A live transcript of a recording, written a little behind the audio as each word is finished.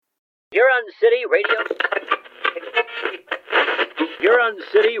Huron City Radio. Huron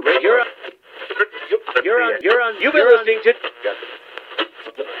City Radio. You've been listening to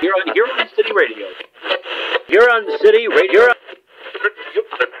Huron City Radio. Huron City Radio.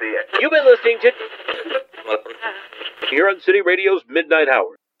 You've been listening to Huron City Radio's Midnight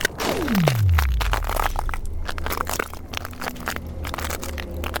Hour.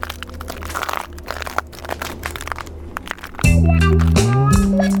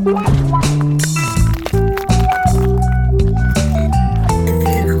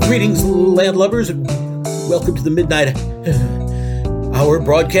 Greetings, landlubbers, and welcome to the Midnight Hour,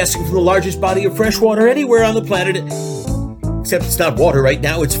 broadcasting from the largest body of fresh water anywhere on the planet. Except it's not water right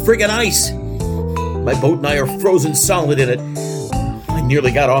now, it's friggin' ice. My boat and I are frozen solid in it. I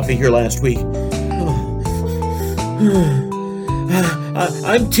nearly got off of here last week.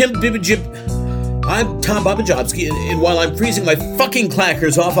 I'm Tom Babajobski, and while I'm freezing my fucking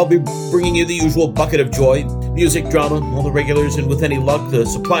clackers off, I'll be bringing you the usual bucket of joy, music, drama, all the regulars, and with any luck, the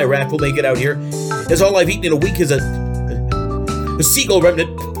supply rack will make it out here, as all I've eaten in a week is a seagull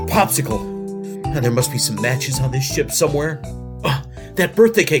remnant popsicle. And there must be some matches on this ship somewhere. Oh, that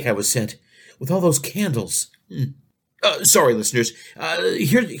birthday cake I was sent, with all those candles. Sorry, listeners.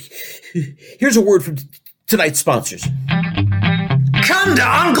 Here's a word from tonight's sponsors. Come to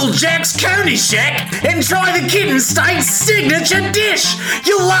Uncle Jack's Coney Shack and try the Kitten State's signature dish.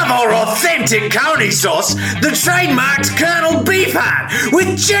 You'll love our authentic coney sauce, the trademarked Colonel Beef Heart,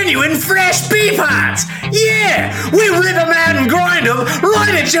 with genuine fresh beef hearts. Yeah, we rip them out and grind them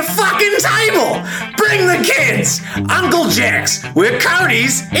right at your fucking table. Bring the kids. Uncle Jack's, where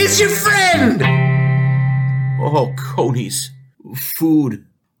Coney's is your friend. Oh, Coney's. Food.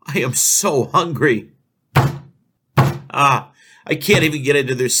 I am so hungry. I can't even get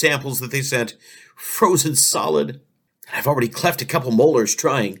into their samples that they sent. Frozen solid. I've already cleft a couple molars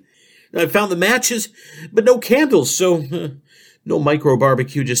trying. I found the matches, but no candles, so no micro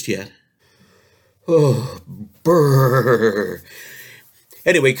barbecue just yet. Oh, brrr.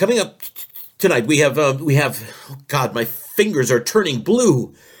 Anyway, coming up tonight, we have, oh God, my fingers are turning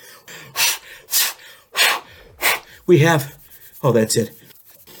blue. That's it.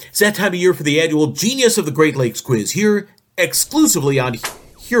 It's that time of year for the annual Genius of the Great Lakes quiz here exclusively on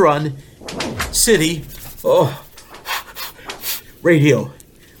Huron City Radio.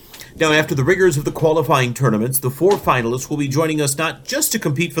 Now, after the rigors of the qualifying tournaments, the 4 finalists will be joining us not just to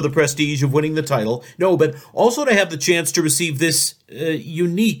compete for the prestige of winning the title, no, but also to have the chance to receive this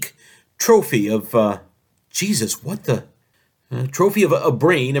unique trophy of, trophy of a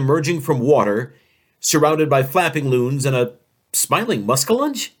brain emerging from water, surrounded by flapping loons and a smiling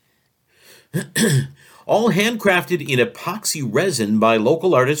muskellunge? All handcrafted in epoxy resin by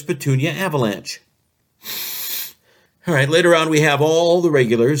local artist Petunia Avalanche. All right, later on we have all the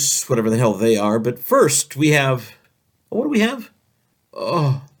regulars, whatever the hell they are, but first we have... what do we have?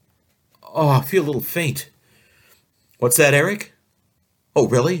 I feel a little faint. What's that, Eric? Oh,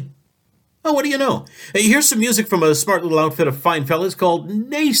 really? Oh, what do you know? Hey, here's some music from a smart little outfit of fine fellas called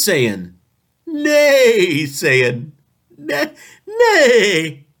Naysayin'. Naysayin'.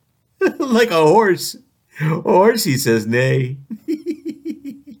 Nay. Like a horse. A horse, he says nay.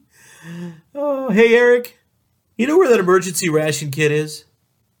 Oh, hey, Eric. You know where that emergency ration kit is?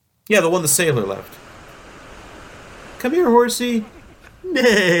 Yeah, the one the sailor left. Come here, horsey.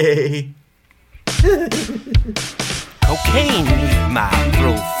 Nay. Cocaine make my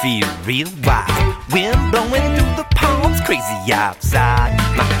throat feel real wild. Wind blowing through the palms, crazy outside.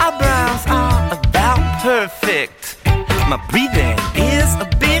 My eyebrows are about perfect. My breathing is a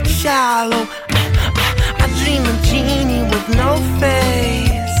bit shallow. I dream a genie with no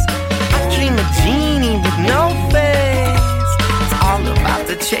face. I dream a genie with no face. It's all about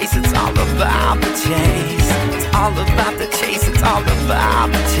the chase, it's all about the chase. It's all about the chase, it's all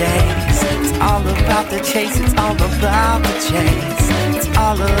about the chase. It's all about the chase, it's all about the chase. It's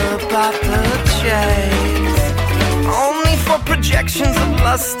all about the chase. Only for projections of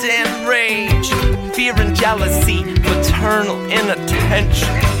lust and rage, fear and jealousy, maternal inattention.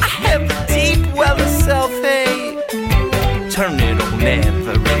 I have a deep well of self-hate. Turn it on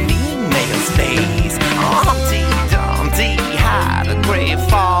every female face. Humpty Dumpty had a great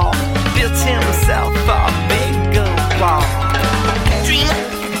fall, built himself a big gold wall. Dreamer,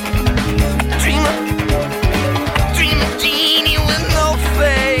 dreamer, dreamer genie with no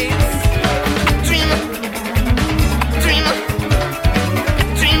face. Dreamer, dreamer,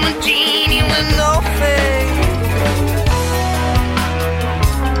 dreamer genie with no face.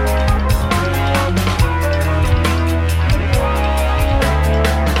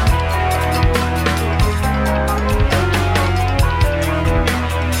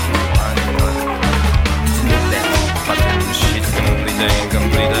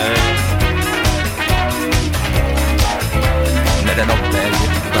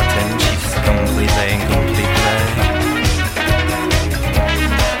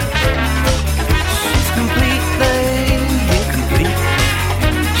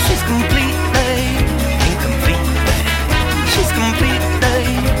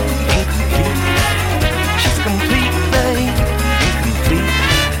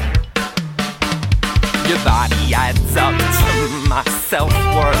 my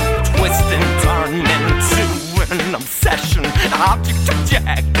self-worth twist and turn into an obsession. Object of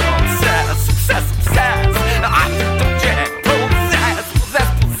Jack, obsess, obsess, obsess. Object of Jack, possess,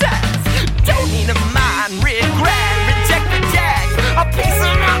 possess, possess. Don't need a mind, regret, reject the Jack. A piece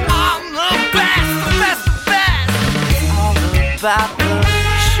of my arm, the best, the best, the best. It's all about the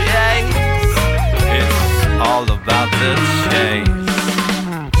chase. It's all about the chase.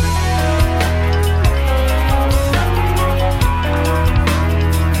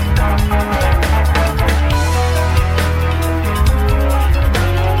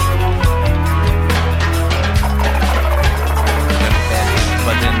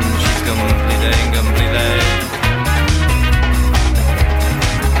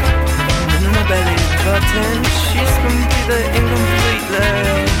 And she's completely incompletely.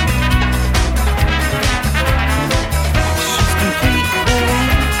 She's completely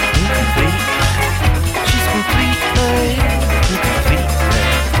incomplete. She's completely incomplete.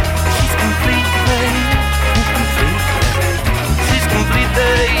 She's completely incomplete. She's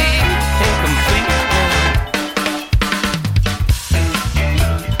completely incomplete.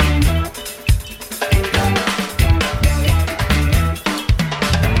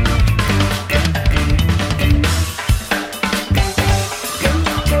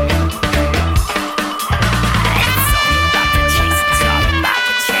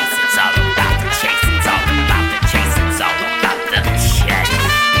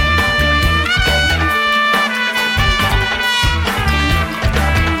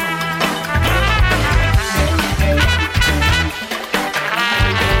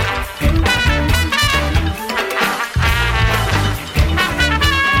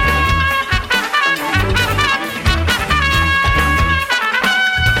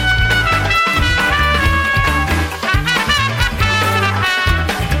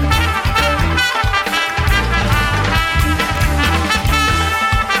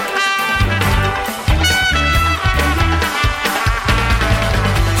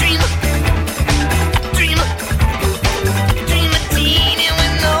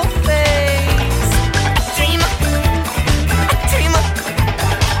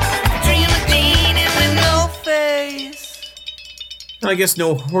 I guess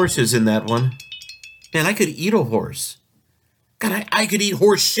no horses in that one. Man, I could eat a horse. God, I could eat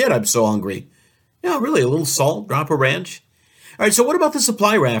horse shit. I'm so hungry. Yeah, really, a little salt, drop of ranch. All right, so what about the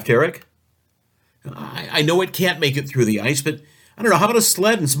supply raft, Eric? I know it can't make it through the ice, but I don't know, how about a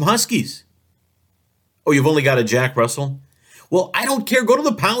sled and some huskies? Oh, you've only got a Jack Russell? Well, I don't care. Go to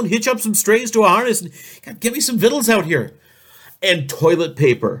the pound, hitch up some strays to a harness, and God, get me some victuals out here. And toilet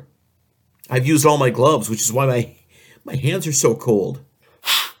paper. I've used all my gloves, which is why my hands are so cold.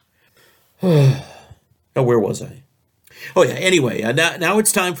 Now, where was I? Oh, yeah, anyway, now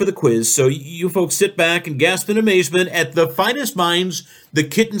it's time for the quiz, so you folks sit back and gasp in amazement at the finest minds the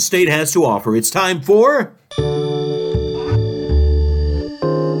Kitten State has to offer. It's time for...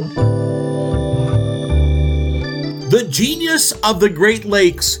 The Genius of the Great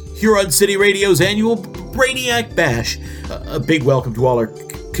Lakes, Huron City Radio's annual Brainiac Bash. A big welcome to all our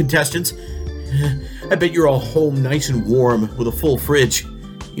contestants. I bet you're all home nice and warm with a full fridge.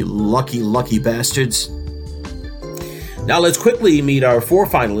 You lucky, lucky bastards. Now let's quickly meet our four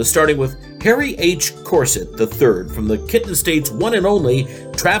finalists, starting with Harry H. Corset III from the Kitten State's one and only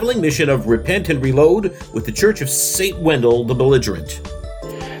traveling mission of Repent and Reload with the Church of St. Wendell the Belligerent.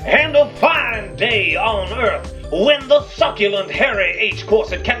 And a fine day on Earth when the succulent Harry H.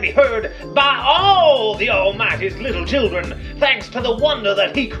 Corset can be heard by all the Almighty's little children, thanks to the wonder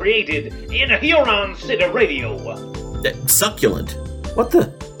that he created in Huron City Radio. Succulent? What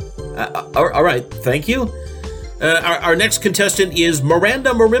the? All right, thank you. Our next contestant is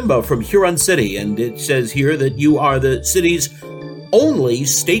Miranda Marimba from Huron City, and it says here that you are the city's only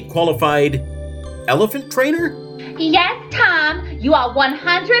state-qualified elephant trainer? Yes, Tom, you are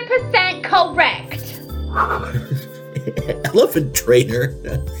 100% correct. Elephant trainer?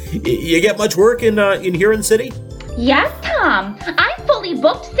 You get much work in Huron City? Yes, Tom, I'm fully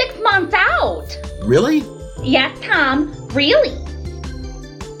booked 6 months out. Really? Yes, Tom, really.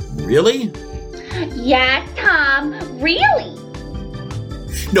 Really? Yes, Tom, really.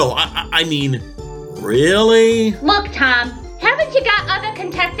 No, I mean, really? Look, Tom, haven't you got other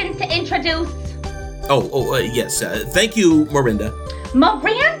contestants to introduce? Yes. Thank you, Miranda.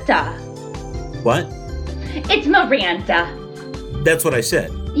 Miranda. What? It's Miranda. That's what I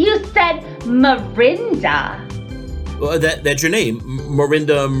said. You said Mirinda. That's your name,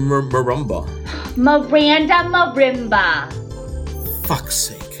 Miranda Marumba. Miranda Marimba. Fuck's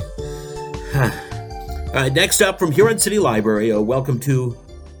sake. Next up from Huron City Library, welcome to...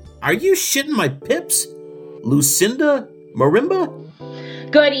 Are you shitting my pips? Lucinda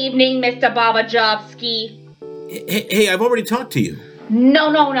Marimba? Good evening, Mr. Babajovsky. Hey, I've already talked to you.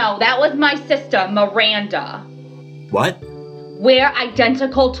 No. That was my sister, Miranda. What? We're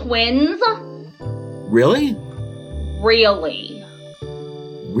identical twins? Really? Really?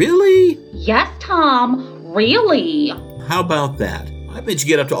 Really? Yes, Tom. Really? How about that? I bet you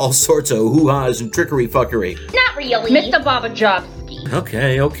get up to all sorts of hoo-has and trickery fuckery. Not really. Mr. Babajovsky.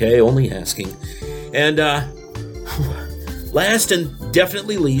 Okay, only asking. And, last and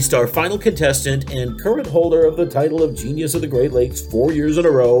definitely least, our final contestant and current holder of the title of Genius of the Great Lakes 4 years in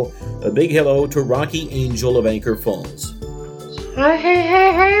a row, a big hello to Rocky Angel of Anchor Falls.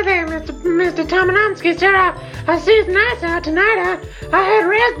 Hey there, Mr. Tomanomsky, sir. I see it's nice out tonight. I had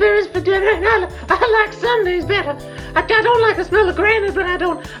raspberries for dinner, and I like Sundays better. I don't like the smell of granite, but I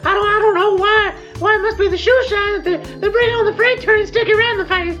don't know why. Why it must be the shoe shine that they bring on the freight train and stick it around the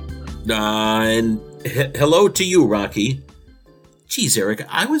face. Hello to you, Rocky. Geez, Eric,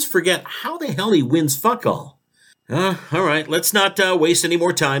 I always forget how the hell he wins fuck all. All right, let's not waste any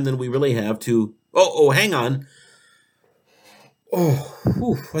more time than we really have to... Oh, hang on. Oh,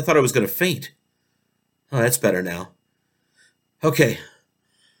 I thought I was going to faint. Oh, that's better now. Okay.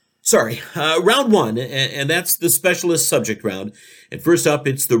 Sorry. Round one, and that's the specialist subject round. And first up,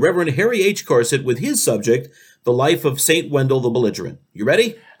 it's the Reverend Harry H. Corset with his subject, The Life of St. Wendell the Belligerent. You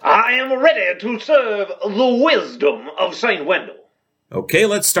ready? I am ready to serve the wisdom of St. Wendell. Okay,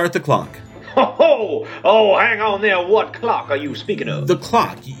 let's start the clock. Oh, hang on there. What clock are you speaking of? The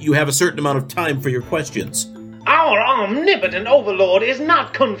clock. You have a certain amount of time for your questions. Our omnipotent overlord is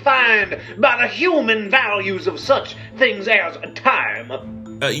not confined by the human values of such things as time.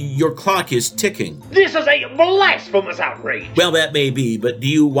 Your clock is ticking. This is a blasphemous outrage. Well, that may be, but do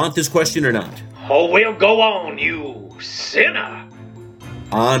you want this question or not? Oh, well, go on, you sinner.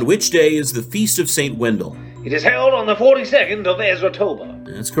 On which day is the Feast of St. Wendell? It is held on the 42nd of Ezra-tober.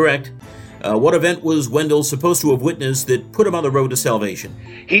 That's correct. What event was Wendell supposed to have witnessed that put him on the road to salvation?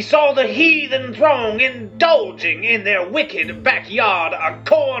 He saw the heathen throng indulging in their wicked backyard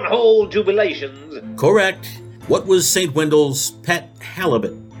cornhole jubilations. Correct. What was St. Wendell's pet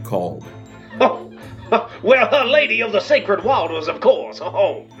halibut called? Well, a lady of the sacred waters, of course.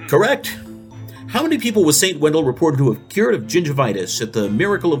 Correct. How many people was St. Wendell reported to have cured of gingivitis at the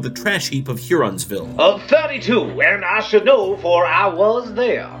Miracle of the Trash Heap of Huronsville? Of 32, and I should know, for I was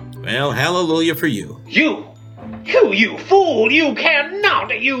there. Well, hallelujah for you. You fool! You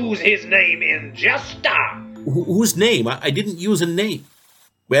cannot use his name in jest. Whose name? I didn't use a name.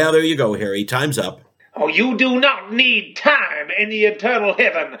 Well, there you go, Harry. Time's up. Oh, you do not need time in the eternal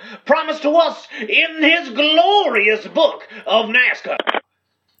heaven promised to us in his glorious book of NASCAR.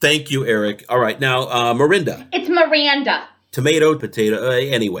 Thank you, Eric. All right, now, Miranda. It's Miranda. Tomato, potato.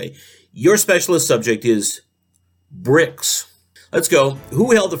 Anyway, your specialist subject is bricks. Let's go.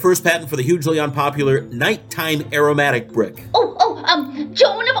 Who held the first patent for the hugely unpopular nighttime aromatic brick?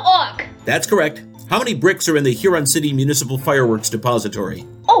 Joan of Arc. That's correct. How many bricks are in the Huron City Municipal Fireworks Depository?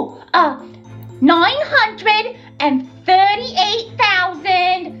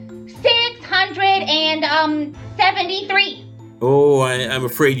 938,673. Oh, I'm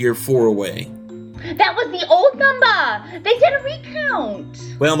afraid you're 4 away. That was the old number. They did a recount.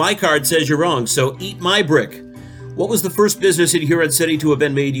 Well, my card says you're wrong, so eat my brick. What was the first business in Huron City to have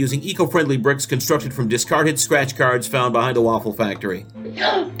been made using eco-friendly bricks constructed from discarded scratch cards found behind a waffle factory? Big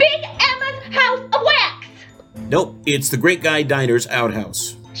Emma's House of Wax. Nope, it's the Great Guy Diner's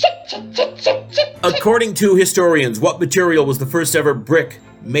outhouse. Shit. According to historians, what material was the first ever brick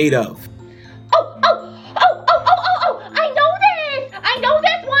made of? I know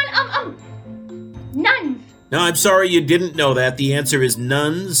this one. Nuns. No, I'm sorry you didn't know that. The answer is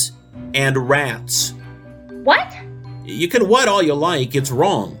nuns and rats. What? You can what all you like, it's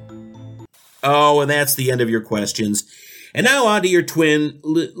wrong. Oh, and that's the end of your questions. And now on to your twin,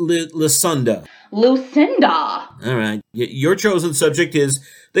 Lucinda. Lucinda. All right, your chosen subject is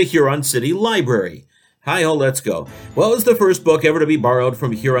the Huron City Library. Hi-ho, let's go. What was the first book ever to be borrowed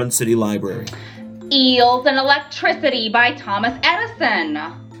from Huron City Library? Eels and Electricity by Thomas Edison.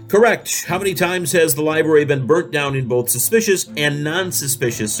 Correct. How many times has the library been burnt down in both suspicious and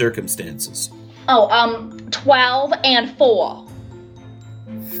non-suspicious circumstances? 12 and 4.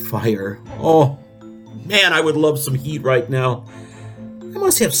 Fire. Oh, man, I would love some heat right now. I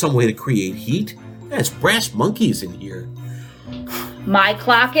must have some way to create heat. There's brass monkeys in here. My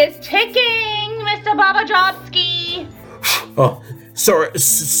clock is ticking, Mr. Babajovsky. Oh,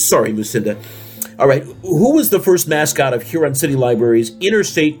 sorry, Lucinda. All right, who was the first mascot of Huron City Library's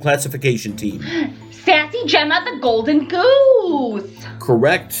interstate classification team? Sassy Gemma the Golden Goose.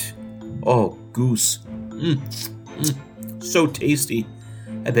 Correct. Oh, goose. So tasty.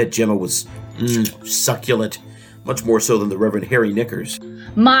 I bet Gemma was succulent. Much more so than the Reverend Harry Knickers.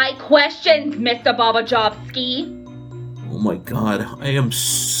 My questions, Mr. Bobajovsky. Oh my God, I am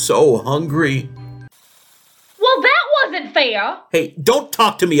so hungry. Well, that wasn't fair. Hey, don't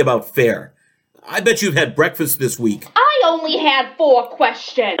talk to me about fair. I bet you've had breakfast this week. I only had 4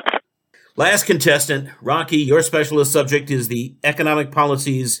 questions. Last contestant, Rocky, your specialist subject is the economic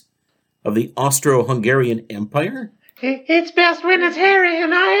policies of the Austro-Hungarian Empire? It's best when it's Harry,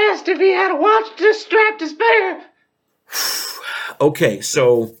 and I asked if he had a watch to strap to spare. Okay,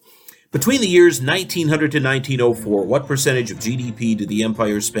 so between the years 1900 to 1904, what percentage of GDP did the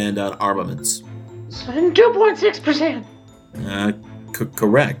empire spend on armaments? 2.6%.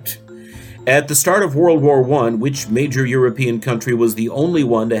 Correct. At the start of World War I, which major European country was the only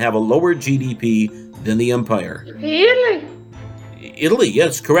one to have a lower GDP than the empire? Italy. Italy,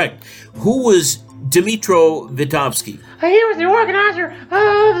 yes, correct. Who was Dmitro Vitovsky? He was the organizer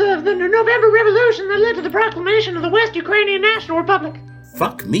of the November Revolution that led to the proclamation of the West Ukrainian National Republic.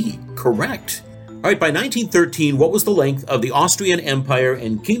 Fuck me, correct. All right, by 1913, what was the length of the Austrian Empire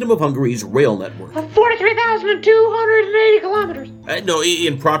and Kingdom of Hungary's rail network? 43,280 kilometers. No,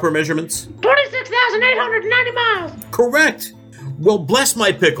 in proper measurements? 26,890 miles. Correct. Well, bless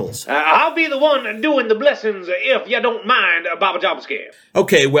my pickles. I'll be the one doing the blessings if you don't mind, Bobajovsky.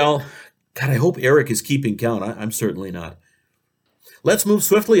 Okay, well, God, I hope Eric is keeping count. I'm certainly not. Let's move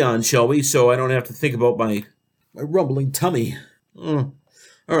swiftly on, shall we, so I don't have to think about my rumbling tummy.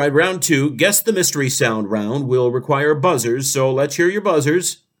 All right, round 2. Guess the mystery sound round will require buzzers, so let's hear your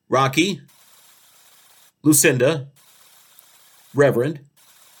buzzers. Rocky, Lucinda, Reverend,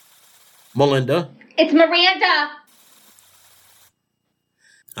 Melinda. It's Miranda.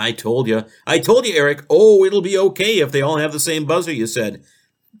 I told you, Eric. Oh, it'll be okay if they all have the same buzzer, you said.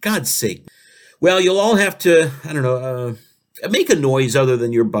 God's sake. Well, you'll all have to, make a noise other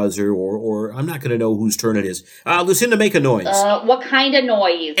than your buzzer, or I'm not going to know whose turn it is. Lucinda, make a noise. What kind of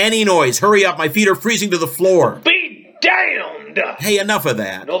noise? Any noise. Hurry up. My feet are freezing to the floor. Be damned! Hey, enough of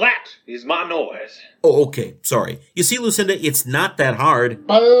that. No, that is my noise. Oh, okay. Sorry. You see, Lucinda, it's not that hard.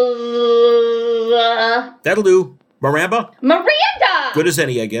 That'll do. Miranda? Miranda! Good as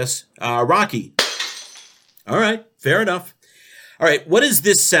any, I guess. Rocky. All right. Fair enough. All right. What is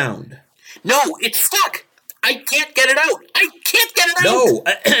this sound? No, it's stuck. I can't get it out. I can't get it out. No,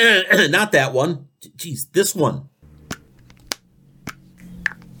 not that one. Jeez, this one.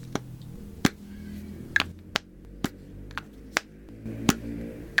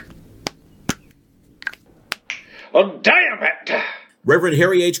 Oh, damn it! Reverend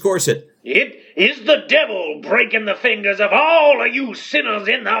Harry H. Corset. It is the devil breaking the fingers of all of you sinners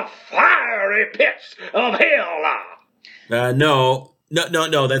in the fiery pits of hell. No,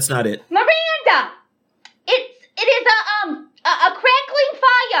 that's not it. Miranda! It is a crackling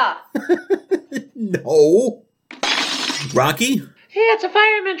fire. No. Rocky? It's a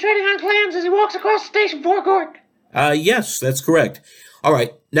fireman treading on clams as he walks across the station forecourt. Yes, that's correct. All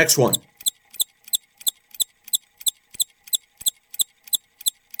right, next one.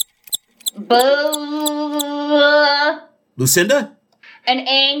 Lucinda? An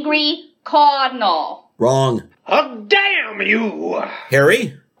angry cardinal. Wrong. Oh, damn you!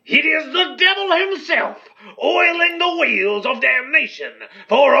 Harry? It is the devil himself, oiling the wheels of damnation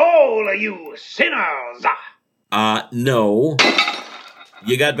for all of you sinners. No.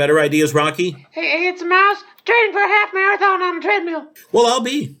 You got better ideas, Rocky? It's a mouse training for a half marathon on a treadmill. Well, I'll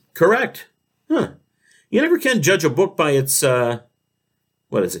be. Correct. Huh. You never can judge a book by its,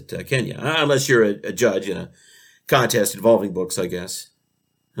 what is it, can you? Unless you're a judge in a contest involving books, I guess.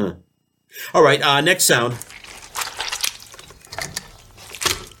 Huh. All right, next sound.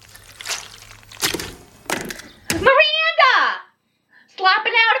 Miranda!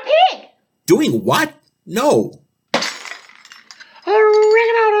 Slapping out a pig. Doing what? No.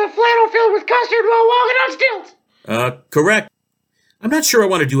 Wringing out a flannel filled with custard while walking on stilts. Correct. I'm not sure I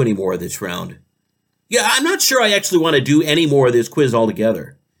want to do any more of this round. Yeah, I'm not sure I actually want to do any more of this quiz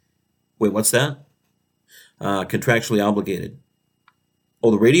altogether. Wait, what's that? Contractually obligated. Oh,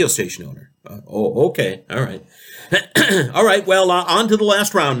 the radio station owner. Okay. All right. All right, well, on to the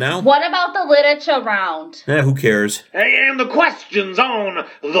last round now. What about the literature round? Who cares? And the questions on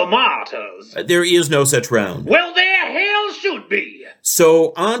the martyrs. There is no such round. Well, there hell should be.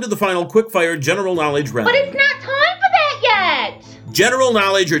 So, on to the final quickfire general knowledge round. But it's not time for that yet. General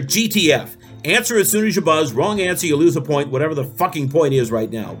knowledge or GTF. Answer as soon as you buzz. Wrong answer, you lose a point, whatever the fucking point is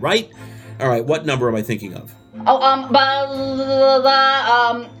right now, right? All right, what number am I thinking of?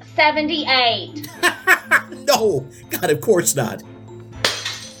 78. No, God, of course not.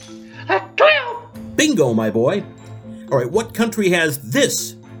 12. Bingo, my boy. All right, what country has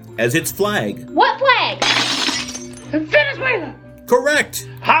this as its flag? What flag? Venezuela. Correct.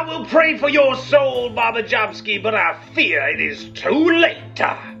 I will pray for your soul, Baba Jobski, but I fear it is too late.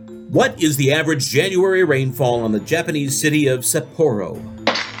 What is the average January rainfall on the Japanese city of Sapporo?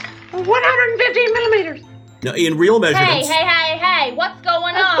 115 millimeters. Now, in real measurements... Hey, what's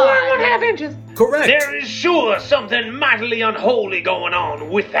going That's on? 4.5 inches. Correct. There is sure something mightily unholy going on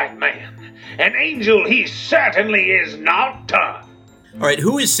with that man. An angel he certainly is not. All right,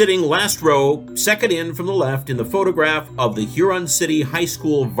 who is sitting last row, second in from the left in the photograph of the Huron City High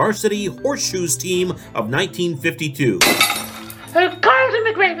School varsity horseshoes team of 1952? Carlton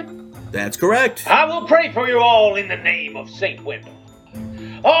McRaven. That's correct. I will pray for you all in the name of St. Wendell.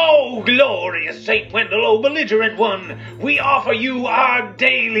 Oh, glorious St. Wendell, oh belligerent one, we offer you our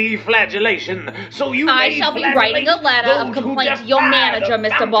daily flagellation, so you I may shall be flagellate writing a letter of those who complaint to your defy manager, the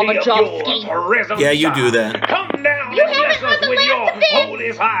Mr. bounty of Bobajovsky. your prison Yeah, you side. do that. Come down You and haven't bless heard us the with last your of this.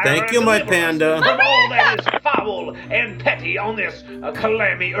 holy fire. Thank and you, my deliver us panda. from all that is foul and petty on this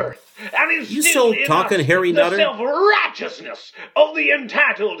clammy earth. And You instill still in talking, us Harry the Nutter? self-righteousness of the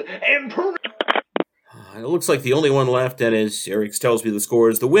entitled and It looks like the only one left, and as Eric tells me the score,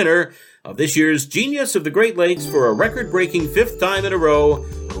 is the winner of this year's Genius of the Great Lakes for a record-breaking 5th time in a row,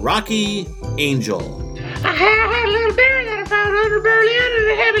 Rocky Angel. I had a little berry that I found under Berlin and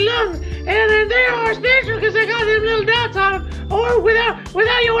it had heavy lungs. And they are special because they got them little dots on them. Or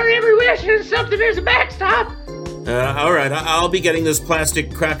without your every wish and something as a backstop. All right, I'll be getting this plastic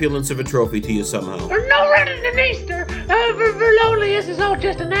crapulence of a trophy to you somehow. Or no running in Easter. Verlolius is all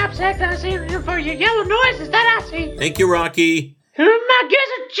just a knapsack that I see for your yellow noises that I see. Thank you, Rocky. My guess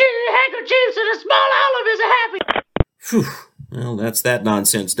is handkerchiefs and a small olive is a happy. Phew. Well, that's that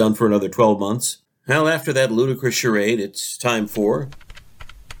nonsense done for another 12 months. Well, after that ludicrous charade, it's time for...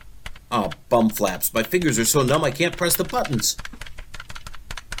 Oh, bum flaps. My fingers are so numb I can't press the buttons.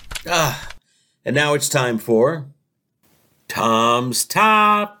 And now it's time for... Tom's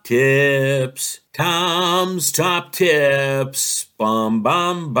Top Tips. Tom's Top Tips. Bum,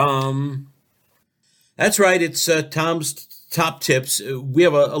 bum, bum. That's right, it's Tom's Top Tips. We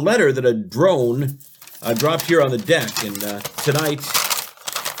have a letter that a drone dropped here on the deck, and tonight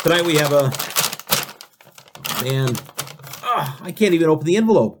we have a... Man, I can't even open the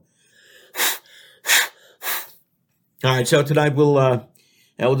envelope. All right, so tonight we'll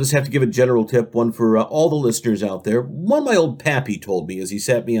just have to give a general tip, one for all the listeners out there. One my old pappy told me as he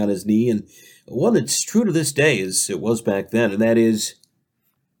sat me on his knee, and one that's true to this day as it was back then, and that is,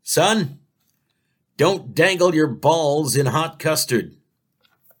 son, don't dangle your balls in hot custard.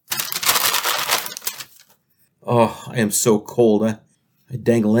 Oh, I am so cold. I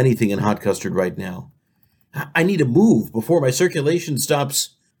dangle anything in hot custard right now. I need to move before my circulation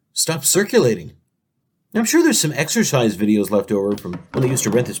stops circulating. I'm sure there's some exercise videos left over from when they used to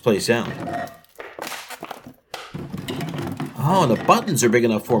rent this place out. Oh, and the buttons are big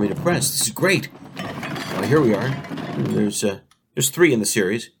enough for me to press. This is great. Well, here we are. There's 3 in the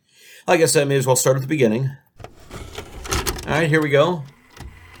series. I guess I may as well start at the beginning. All right, here we go.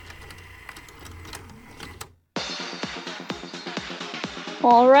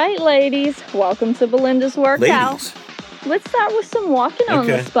 All right, ladies, welcome to Belinda's workout. Ladies. Let's start with some walking on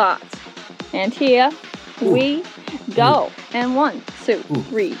the Okay. spot. And here we go. And 1, 2,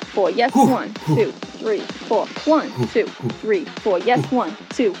 3, 4. Yes, 1, 2, 3, 4. 1, 2, 3, 4. Yes, 1,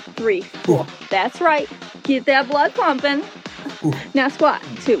 2, 3, 4. That's right. Get that blood pumping. Now squat.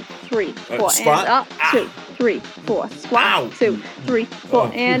 2, 3, 4. Squat? And up. 2, 3, 4. Squat. Ow. 2, 3,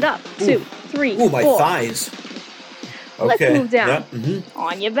 4. And up. 2, 3, 4. Ooh, my thighs. Let's Okay. move down. Yep. Mm-hmm.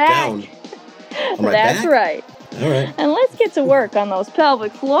 On your back. Down. On my That's back? right. All right. And let's get to work on those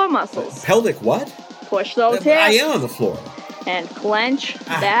pelvic floor muscles. Pelvic what? Push those hips I am on the floor. and clench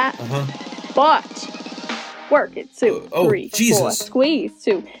that Uh-huh. butt. Work it. 2, Oh, 3, 4. Jesus. Squeeze.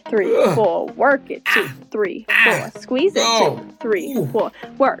 2, 3, 4. Work it. 2, 3, 4. Squeeze it. Oh. 2, 3, Ooh. 4.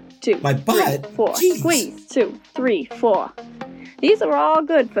 Work. 2, My 3, butt? 4. Jeez. Squeeze. 2, 3, 4. These are all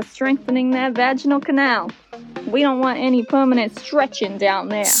good for strengthening that vaginal canal. We don't want any permanent stretching down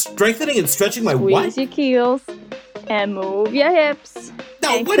there. Strengthening and stretching my Squeeze what? your keels and move your hips.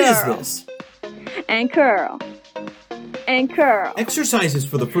 No, and what is curl. this? And curl. And curl. Exercises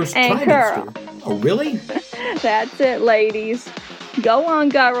for the first And trimester. curl. Oh, really? That's it, ladies. Go on,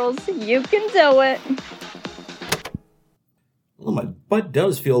 girls. You can do it. Well, my butt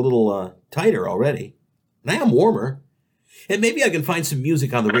does feel a little tighter already. And I am warmer. And maybe I can find some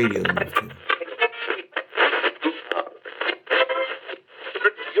music on the radio to move to.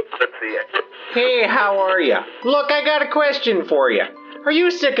 Hey, how are ya? Look, I got a question for you. Are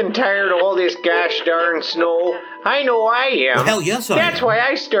you sick and tired of all this gosh darn snow? I know I am. Well, hell yes I am. That's why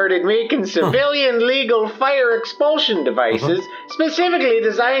I started making civilian legal fire expulsion devices specifically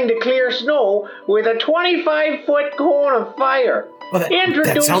designed to clear snow with a 25-foot cone of fire. Well, that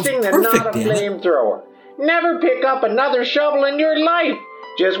sounds Introducing the perfect, not a damn it. flamethrower. Never pick up another shovel in your life.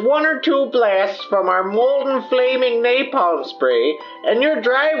 Just 1 or 2 blasts from our molten flaming napalm spray, and your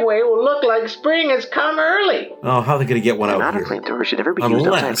driveway will look like spring has come early. Oh, how are they going to get one out Not a here? flamethrower should never be used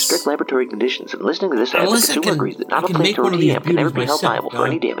outside of strict laboratory conditions, and listening to this ad, the Unless I consumer can- agrees that I not a can make one flamethrower of these TM can never beauties be held myself, liable for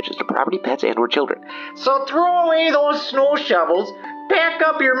any damages to property, pets, and/or children. So throw away those snow shovels, pack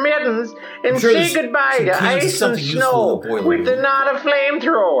up your mittens, and sure say there's goodbye some to cans of ice and something useful snow in the boiler with the room. not a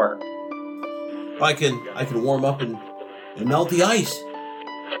flamethrower. I can warm up and melt the ice.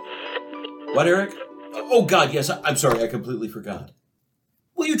 What, Eric? Oh, God, yes. I'm sorry. I completely forgot.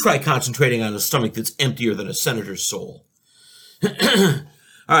 Will you try concentrating on a stomach that's emptier than a senator's soul? All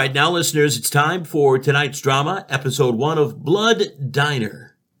right, now, listeners, it's time for tonight's drama, episode 1 of Blood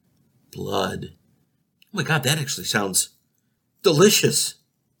Diner. Blood. Oh, my God, that actually sounds delicious.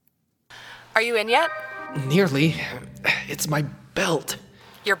 Are you in yet? Nearly. It's my belt.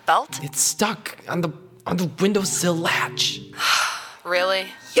 Your belt? It's stuck on the windowsill latch. Really?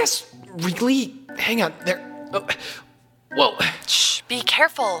 Yes, really. Hang on. There. Oh. Whoa. Shh, be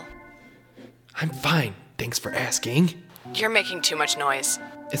careful. I'm fine. Thanks for asking. You're making too much noise.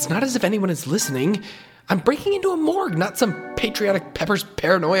 It's not as if anyone is listening. I'm breaking into a morgue, not some patriotic Pepper's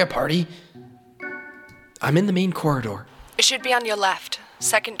paranoia party. I'm in the main corridor. It should be on your left.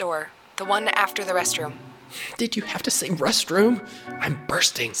 Second door. The one after the restroom. Did you have to say restroom? I'm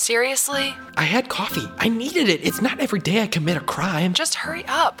bursting. Seriously? I had coffee. I needed it. It's not every day I commit a crime. Just hurry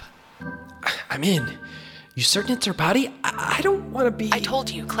up. I'm in. You certain it's her body? I don't want to be... I told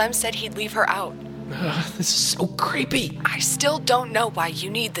you, Clem said he'd leave her out. This is so creepy. I still don't know why you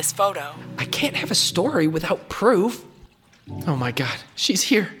need this photo. I can't have a story without proof. Oh my God, she's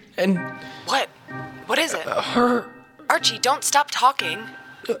here. And... What? What is it? Her... Archie, don't stop talking.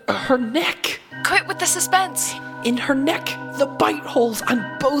 Her neck. Quit with the suspense. In her neck, the bite holes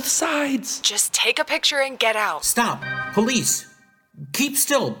on both sides. Just take a picture and get out. Stop. Police. Keep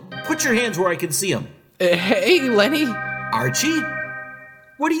still. Put your hands where I can see them. Hey, Lenny. Archie?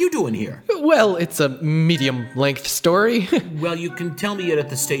 What are you doing here? Well, it's a medium-length story. Well, you can tell me it at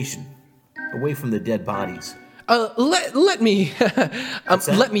the station. Away from the dead bodies. Let me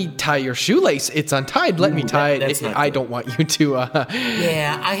let me tie your shoelace. It's untied. Let me tie it. I don't want you to.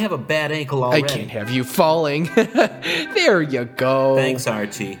 Yeah, I have a bad ankle already. I can't have you falling. There you go. Thanks,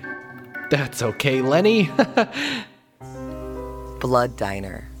 Archie. That's okay, Lenny. Blood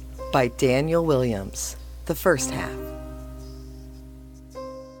Diner by Daniel Williams. The first half.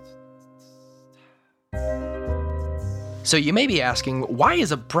 So you may be asking, why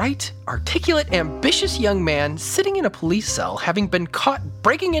is a bright, articulate, ambitious young man sitting in a police cell having been caught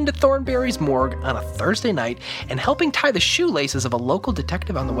breaking into Thornberry's morgue on a Thursday night and helping tie the shoelaces of a local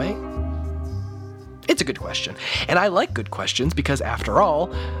detective on the way? It's a good question, and I like good questions because, after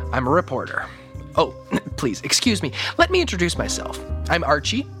all, I'm a reporter. Oh, please, excuse me. Let me introduce myself. I'm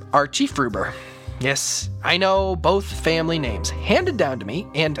Archie Fruber. Yes, I know both family names handed down to me,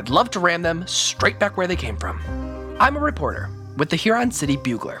 and I'd love to ram them straight back where they came from. I'm a reporter with the Huron City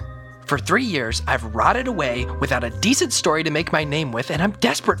Bugler. For 3 years, I've rotted away without a decent story to make my name with, and I'm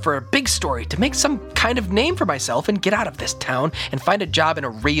desperate for a big story to make some kind of name for myself and get out of this town and find a job in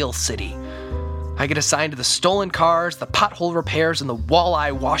a real city. I get assigned to the stolen cars, the pothole repairs, and the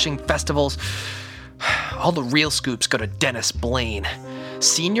walleye washing festivals. All the real scoops go to Dennis Blaine,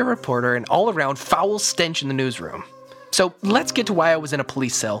 senior reporter and all-around foul stench in the newsroom. So let's get to why I was in a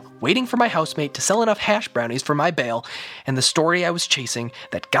police cell, waiting for my housemate to sell enough hash brownies for my bail, and the story I was chasing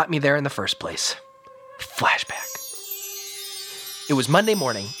that got me there in the first place. Flashback. It was Monday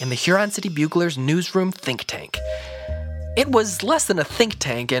morning in the Huron City Bugler's newsroom think tank. It was less than a think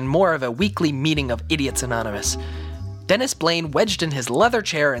tank and more of a weekly meeting of Idiots Anonymous. Dennis Blaine wedged in his leather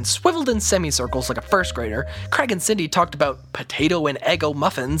chair and swiveled in semicircles like a first grader. Craig and Cindy talked about potato and Eggo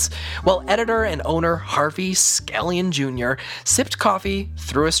muffins, while editor and owner Harvey Scallion Jr. sipped coffee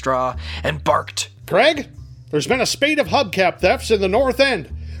through a straw and barked. Craig, there's been a spate of hubcap thefts in the North End.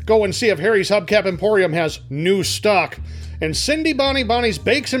 Go and see if Harry's Hubcap Emporium has new stock. And Cindy Bonnie's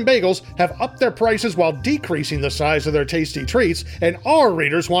Bakes and Bagels have upped their prices while decreasing the size of their tasty treats, and our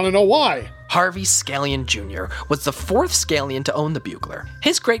readers want to know why. Harvey Scallion Jr. was the fourth Scallion to own the Bugler.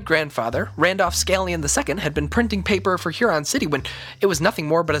 His great-grandfather, Randolph Scallion II, had been printing paper for Huron City when it was nothing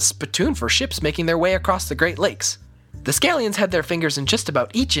more but a spittoon for ships making their way across the Great Lakes. The Scallions had their fingers in just about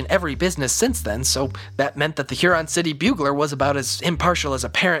each and every business since then, so that meant that the Huron City Bugler was about as impartial as a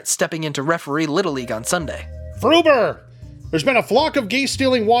parent stepping in to referee Little League on Sunday. Fruber! There's been a flock of geese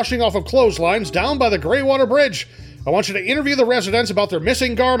stealing washing off of clotheslines down by the Greywater Bridge. I want you to interview the residents about their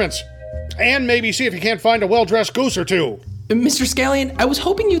missing garments. And maybe see if you can't find a well-dressed goose or two. Mr. Scallion, I was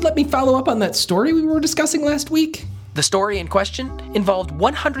hoping you'd let me follow up on that story we were discussing last week. The story in question involved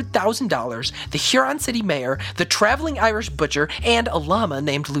 $100,000, the Huron City mayor, the traveling Irish butcher, and a llama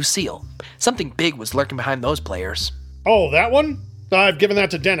named Lucille. Something big was lurking behind those players. Oh, that one? I've given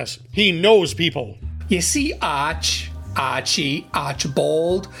that to Dennis. He knows people. You see, Archibald,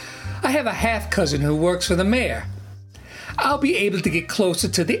 I have a half-cousin who works for the mayor. I'll be able to get closer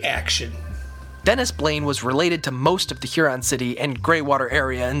to the action. Dennis Blaine was related to most of the Huron City and Greywater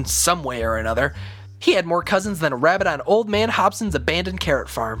area in some way or another. He had more cousins than a rabbit on Old Man Hobson's abandoned carrot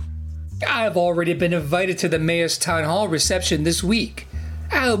farm. I've already been invited to the mayor's town hall reception this week.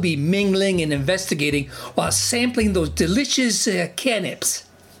 I'll be mingling and investigating while sampling those delicious canopies.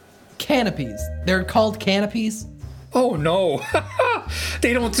 Canopies? They're called canopies? Oh no,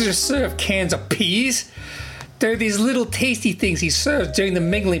 they don't just serve cans of peas. They're these little tasty things he serves during the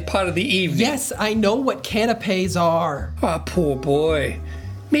mingling part of the evening. Yes, I know what canapes are. Ah, poor boy.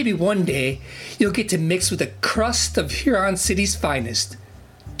 Maybe one day you'll get to mix with the crust of Huron City's finest.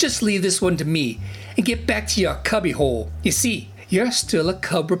 Just leave this one to me and get back to your cubby hole. You see, you're still a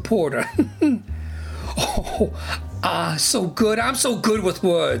cub reporter. So good. I'm so good with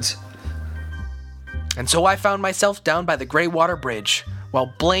words. And so I found myself down by the Greywater Bridge,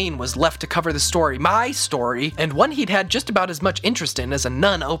 while Blaine was left to cover the story, my story, and one he'd had just about as much interest in as a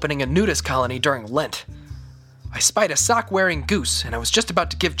nun opening a nudist colony during Lent. I spied a sock-wearing goose, and I was just about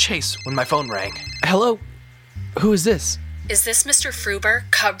to give chase when my phone rang. Hello? Who is this? Is this Mr. Fruber,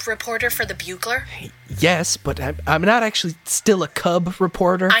 cub reporter for the Bugler? Yes, but I'm not actually still a cub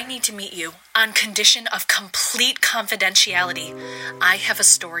reporter. I need to meet you on condition of complete confidentiality. I have a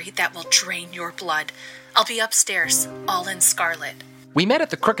story that will drain your blood. I'll be upstairs, all in scarlet. We met at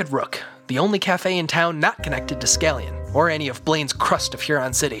the Crooked Rook, the only cafe in town not connected to Scallion, or any of Blaine's crust of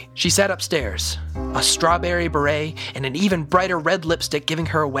Huron City. She sat upstairs, a strawberry beret and an even brighter red lipstick giving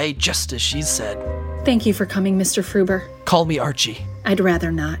her away just as she's said. Thank you for coming, Mr. Fruber. Call me Archie. I'd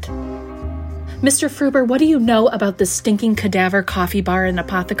rather not. Mr. Fruber, what do you know about the Stinking Cadaver Coffee Bar and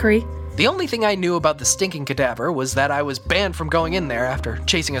Apothecary? The only thing I knew about the Stinking Cadaver was that I was banned from going in there after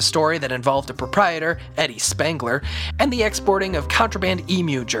chasing a story that involved a proprietor, Eddie Spangler, and the exporting of contraband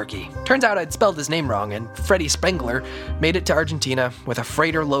emu jerky. Turns out I'd spelled his name wrong, and Freddie Spangler made it to Argentina with a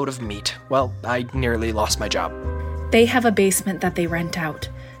freighter load of meat. Well, I nearly lost my job. They have a basement that they rent out.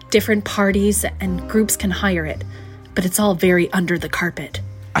 Different parties and groups can hire it, but it's all very under the carpet.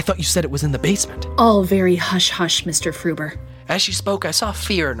 I thought you said it was in the basement. All very hush-hush, Mr. Fruber. As she spoke, I saw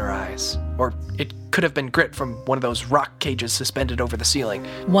fear in her eyes. Or it could have been grit from one of those rock cages suspended over the ceiling.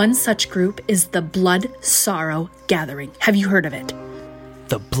 One such group is the Blood Sorrow Gathering. Have you heard of it?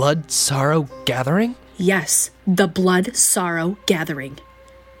 The Blood Sorrow Gathering? Yes, the Blood Sorrow Gathering.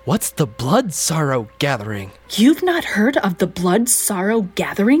 What's the Blood Sorrow Gathering? You've not heard of the Blood Sorrow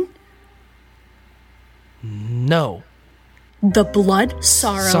Gathering? No. The Blood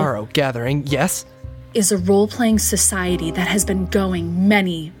Sorrow Gathering, yes. Is a role-playing society that has been going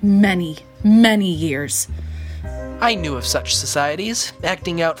many, many, many years. I knew of such societies,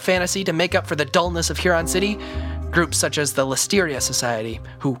 acting out fantasy to make up for the dullness of Huron City. Groups such as the Listeria Society,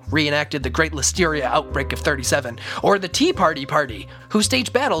 who reenacted the Great Listeria Outbreak of 37, or the Tea Party, who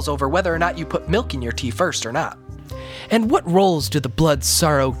stage battles over whether or not you put milk in your tea first or not. And what roles do the Blood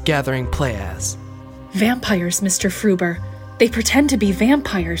Sorrow Gathering play as? Vampires, Mr. Fruber. They pretend to be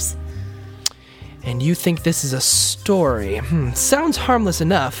vampires. And you think this is a story? Sounds harmless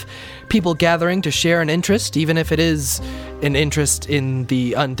enough. People gathering to share an interest, even if it is an interest in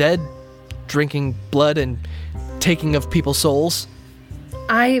the undead, drinking blood and taking of people's souls.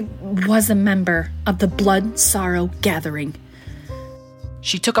 I was a member of the Blood Sorrow Gathering.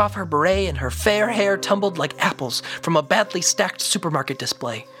 She took off her beret and her fair hair tumbled like apples from a badly stacked supermarket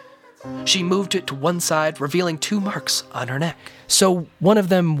display. She moved it to one side, revealing 2 marks on her neck. So one of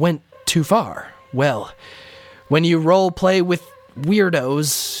them went too far. Well, when you role play with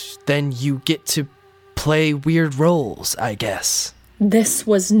weirdos, then you get to play weird roles, I guess. This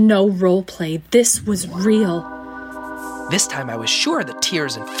was no role play. This was real. This time I was sure the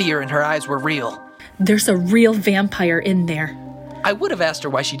tears and fear in her eyes were real. There's a real vampire in there. I would have asked her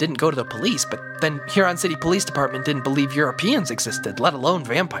why she didn't go to the police, but then Huron City Police Department didn't believe Europeans existed, let alone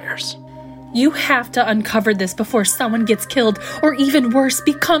vampires. You have to uncover this before someone gets killed, or even worse,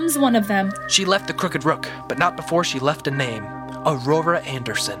 becomes one of them. She left the Crooked Rook, but not before she left a name, Aurora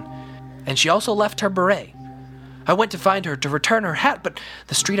Anderson. And she also left her beret. I went to find her to return her hat, but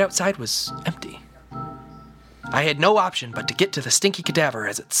the street outside was empty. I had no option but to get to the stinky cadaver,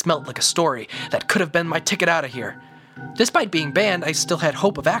 as it smelt like a story that could have been my ticket out of here. Despite being banned, I still had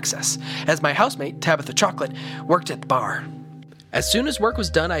hope of access, as my housemate, Tabitha Chocolate, worked at the bar. As soon as work was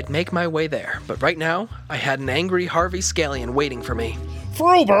done, I'd make my way there, but right now, I had an angry Harvey Scallion waiting for me.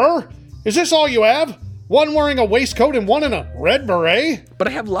 Fruber, is this all you have? One wearing a waistcoat and one in a red beret? But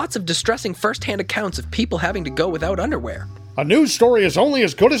I have lots of distressing first-hand accounts of people having to go without underwear. A news story is only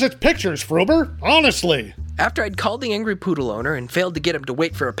as good as its pictures, Fruber. Honestly. After I'd called the angry poodle owner and failed to get him to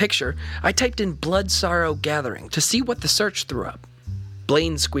wait for a picture, I typed in Blood Sorrow Gathering to see what the search threw up.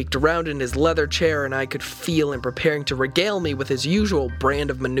 Blaine squeaked around in his leather chair, and I could feel him preparing to regale me with his usual brand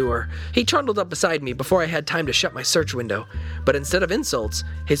of manure. He trundled up beside me before I had time to shut my search window. But instead of insults,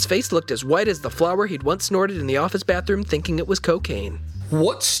 his face looked as white as the flour he'd once snorted in the office bathroom thinking it was cocaine.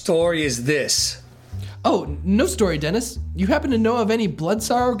 What story is this? Oh, no story, Dennis. You happen to know of any blood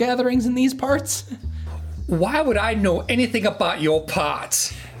sorrow gatherings in these parts? Why would I know anything about your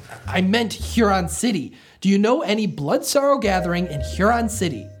parts? I meant Huron City. Do you know any blood sorrow gathering in Huron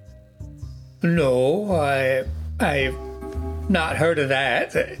City? No, I've not heard of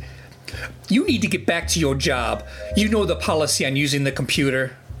that. You need to get back to your job. You know the policy on using the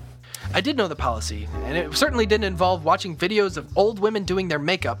computer. I did know the policy, and it certainly didn't involve watching videos of old women doing their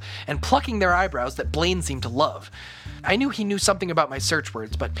makeup and plucking their eyebrows that Blaine seemed to love. I knew he knew something about my search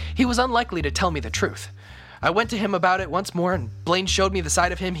words, but he was unlikely to tell me the truth. I went to him about it once more, and Blaine showed me the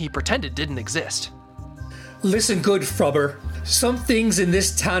side of him he pretended didn't exist. Listen good, Frubber. Some things in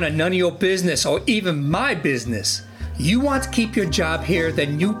this town are none of your business, or even my business. You want to keep your job here,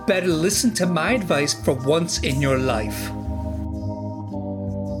 then you better listen to my advice for once in your life.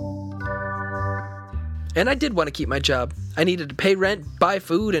 And I did want to keep my job. I needed to pay rent, buy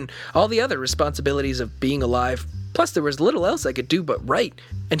food, and all the other responsibilities of being alive. Plus, there was little else I could do but write.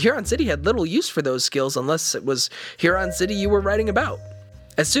 And Huron City had little use for those skills unless it was Huron City you were writing about.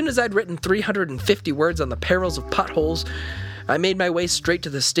 As soon as I'd written 350 words on the perils of potholes, I made my way straight to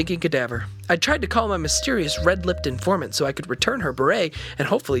the stinking cadaver. I tried to call my mysterious red-lipped informant so I could return her beret and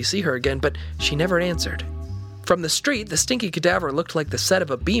hopefully see her again, but she never answered. From the street, the stinky cadaver looked like the set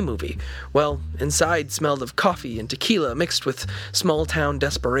of a B-movie, while inside smelled of coffee and tequila mixed with small-town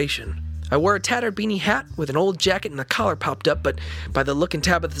desperation. I wore a tattered beanie hat with an old jacket and a collar popped up, but by the look in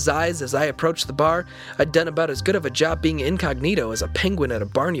Tabitha's eyes as I approached the bar, I'd done about as good of a job being incognito as a penguin at a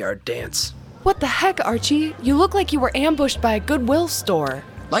barnyard dance. What the heck, Archie? You look like you were ambushed by a Goodwill store.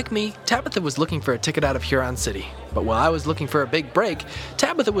 Like me, Tabitha was looking for a ticket out of Huron City. But while I was looking for a big break,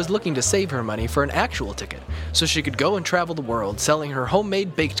 Tabitha was looking to save her money for an actual ticket, so she could go and travel the world selling her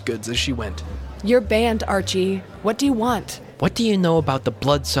homemade baked goods as she went. You're banned, Archie. What do you want? What do you know about the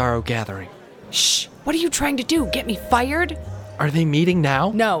Blood Sorrow Gathering? Shh! What are you trying to do? Get me fired? Are they meeting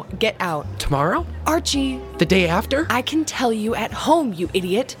now? No, get out. Tomorrow? Archie! The day after? I can tell you at home, you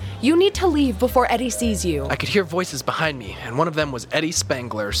idiot. You need to leave before Eddie sees you. I could hear voices behind me, and one of them was Eddie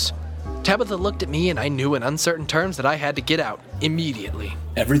Spangler's. Tabitha looked at me, and I knew in uncertain terms that I had to get out immediately.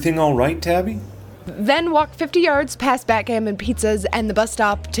 Everything all right, Tabby? Then walk 50 yards past Backgammon Pizzas, and the bus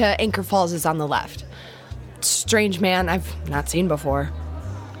stop to Anchor Falls is on the left. Strange man I've not seen before.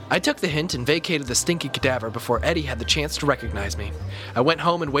 I took the hint and vacated the stinky cadaver before Eddie had the chance to recognize me. I went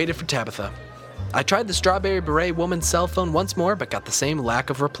home and waited for Tabitha. I tried the Strawberry Beret woman's cell phone once more, but got the same lack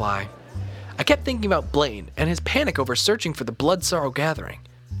of reply. I kept thinking about Blaine and his panic over searching for the Blood Sorrow Gathering.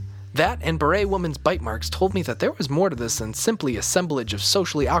 That and Beret Woman's bite marks told me that there was more to this than simply assemblage of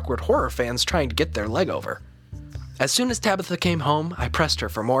socially awkward horror fans trying to get their leg over. As soon as Tabitha came home, I pressed her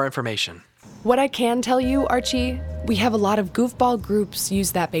for more information. What I can tell you, Archie, we have a lot of goofball groups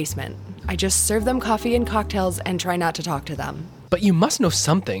use that basement. I just serve them coffee and cocktails and try not to talk to them. But you must know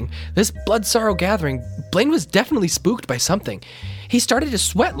something. This Blood Sorrow Gathering, Blaine was definitely spooked by something. He started to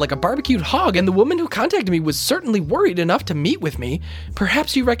sweat like a barbecued hog, and the woman who contacted me was certainly worried enough to meet with me.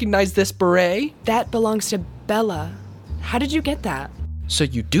 Perhaps you recognize this beret? That belongs to Bella. How did you get that? So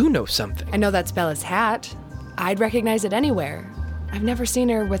you do know something. I know that's Bella's hat. I'd recognize it anywhere. I've never seen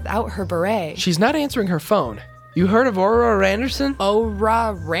her without her beret. She's not answering her phone. You heard of Aurora Anderson?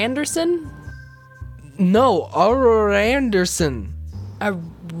 Aurora Randerson? No, Aurora Anderson.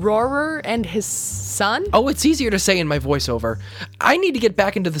 Aurora and his son? Oh, it's easier to say in my voiceover. I need to get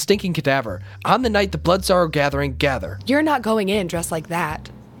back into the stinking cadaver. On the night the Blood Sorrow Gathering gather. You're not going in dressed like that.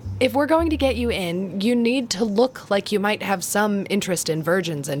 If we're going to get you in, you need to look like you might have some interest in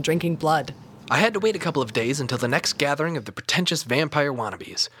virgins and drinking blood. I had to wait a couple of days until the next gathering of the pretentious vampire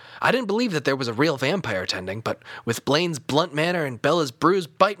wannabes. I didn't believe that there was a real vampire attending, but with Blaine's blunt manner and Bella's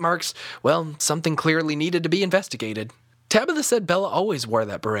bruised bite marks, well, something clearly needed to be investigated. Tabitha said Bella always wore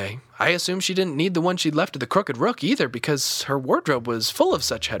that beret. I assumed she didn't need the one she'd left at the Crooked Rook either, because her wardrobe was full of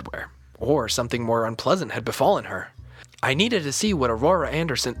such headwear. Or something more unpleasant had befallen her. I needed to see what Aurora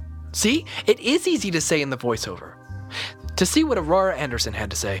Anderson... See? It is easy to say in the voiceover. To see what Aurora Anderson had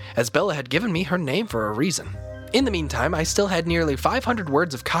to say, as Bella had given me her name for a reason. In the meantime, I still had nearly 500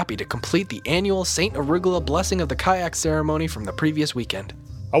 words of copy to complete the annual St. Arugula blessing of the kayak ceremony from the previous weekend.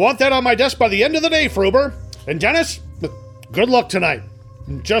 I want that on my desk by the end of the day, Fruber. And Dennis, good luck tonight.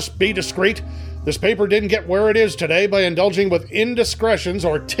 Just be discreet. This paper didn't get where it is today by indulging with indiscretions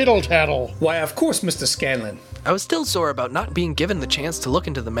or tittle-tattle. Why, of course, Mr. Scanlon. I was still sore about not being given the chance to look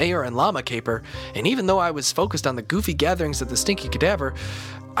into the mayor and llama caper, and even though I was focused on the goofy gatherings of the Stinky Cadaver,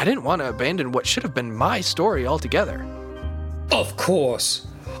 I didn't want to abandon what should have been my story altogether. Of course.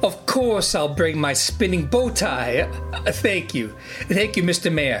 Of course I'll bring my spinning bow tie. Thank you. Thank you,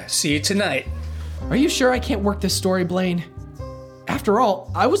 Mr. Mayor. See you tonight. Are you sure I can't work this story, Blaine? After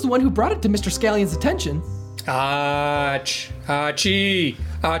all, I was the one who brought it to Mr. Scallion's attention.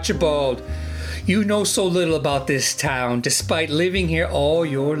 Archibald. You know so little about this town, despite living here all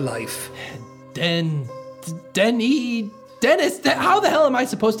your life. Dennis, how the hell am I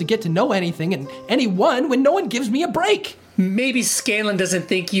supposed to get to know anything and anyone when no one gives me a break? Maybe Scanlon doesn't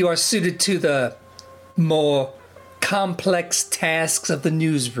think you are suited to the more complex tasks of the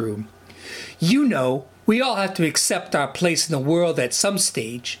newsroom. You know, we all have to accept our place in the world at some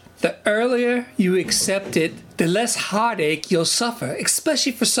stage. The earlier you accept it, the less heartache you'll suffer,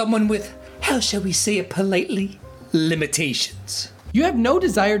 especially for someone with, how shall we say it politely, limitations. You have no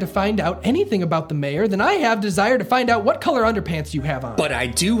desire to find out anything about the mayor, then I have desire to find out what color underpants you have on. But I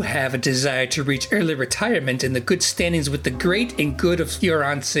do have a desire to reach early retirement in the good standings with the great and good of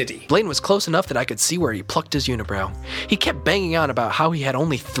Huron City. Blaine was close enough that I could see where he plucked his unibrow. He kept banging on about how he had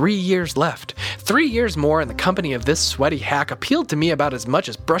only 3 years left. 3 years more in the company of this sweaty hack appealed to me about as much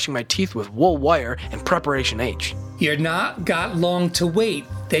as brushing my teeth with wool wire and Preparation H. You're not got long to wait.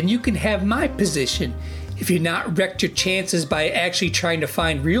 Then you can have my position. If you're not wrecked your chances by actually trying to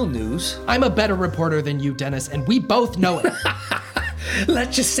find real news. I'm a better reporter than you, Dennis, and we both know it.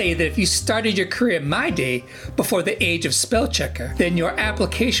 Let's just say that if you started your career in my day, before the age of spell checker, then your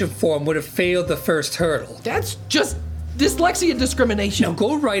application form would have failed the first hurdle. That's just dyslexia discrimination. Now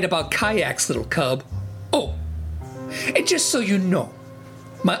go write about kayaks, little cub. Oh, and just so you know,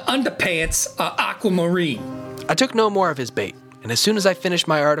 my underpants are aquamarine. I took no more of his bait. And as soon as I finished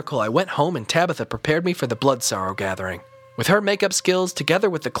my article, I went home and Tabitha prepared me for the Blood Sorrow gathering. With her makeup skills,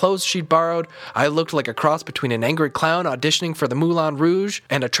 together with the clothes she'd borrowed, I looked like a cross between an angry clown auditioning for the Moulin Rouge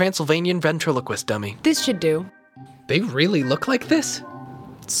and a Transylvanian ventriloquist dummy. This should do. They really look like this?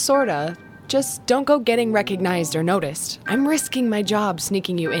 Sorta. Just don't go getting recognized or noticed. I'm risking my job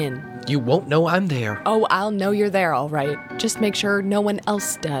sneaking you in. You won't know I'm there. Oh, I'll know you're there, all right. Just make sure no one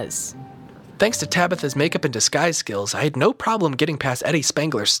else does. Thanks to Tabitha's makeup and disguise skills, I had no problem getting past Eddie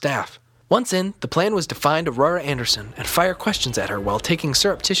Spangler's staff. Once in, the plan was to find Aurora Anderson and fire questions at her while taking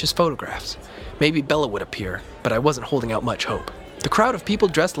surreptitious photographs. Maybe Bella would appear, but I wasn't holding out much hope. The crowd of people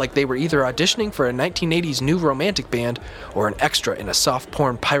dressed like they were either auditioning for a 1980s new romantic band or an extra in a soft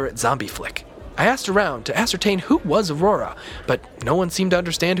porn pirate zombie flick. I asked around to ascertain who was Aurora, but no one seemed to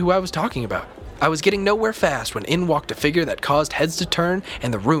understand who I was talking about. I was getting nowhere fast when in walked a figure that caused heads to turn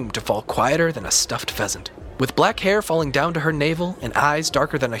and the room to fall quieter than a stuffed pheasant. With black hair falling down to her navel and eyes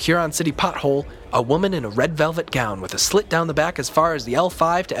darker than a Huron City pothole, a woman in a red velvet gown with a slit down the back as far as the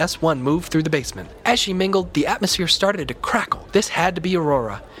L5 to S1 moved through the basement. As she mingled, the atmosphere started to crackle. This had to be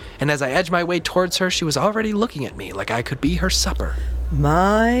Aurora, and as I edged my way towards her, she was already looking at me like I could be her supper.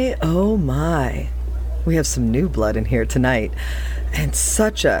 My, oh my. We have some new blood in here tonight. And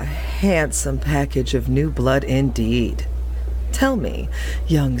such a handsome package of new blood indeed. Tell me,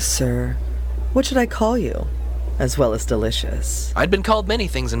 young sir, what should I call you? As well as delicious. I'd been called many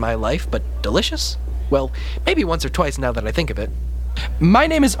things in my life, but delicious? Well, maybe once or twice now that I think of it. My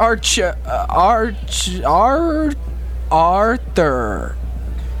name is Arthur.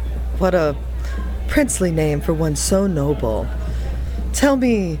 What a princely name for one so noble. Tell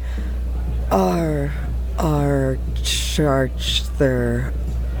me, Arthur,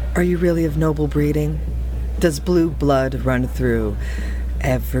 are you really of noble breeding? Does blue blood run through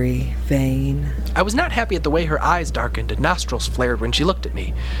every vein? I was not happy at the way her eyes darkened and nostrils flared when she looked at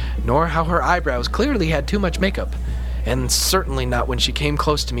me, nor how her eyebrows clearly had too much makeup. and certainly not when she came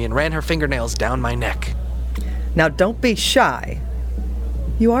close to me and ran her fingernails down my neck. Now don't be shy.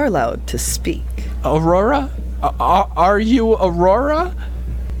 You are allowed to speak. Aurora? Are you Aurora?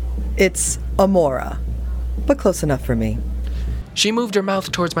 It's Amora, but close enough for me. She moved her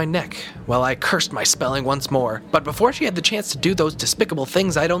mouth towards my neck while I cursed my spelling once more. But before she had the chance to do those despicable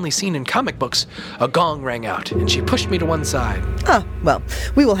things I'd only seen in comic books, a gong rang out and she pushed me to one side. Well,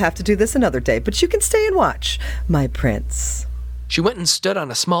 we will have to do this another day, but you can stay and watch, my prince. She went and stood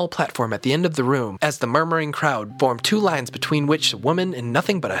on a small platform at the end of the room as the murmuring crowd formed two lines between which a woman in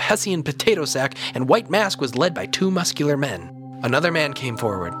nothing but a Hessian potato sack and white mask was led by two muscular men. Another man came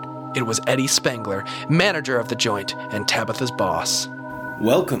forward. It was Eddie Spangler, manager of the joint and Tabitha's boss.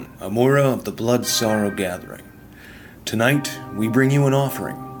 Welcome, Amora of the Blood Sorrow Gathering. Tonight, we bring you an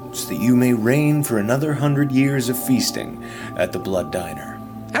offering, so that you may reign for another 100 years of feasting at the Blood Diner.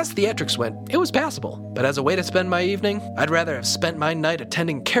 As theatrics went, it was passable, but as a way to spend my evening, I'd rather have spent my night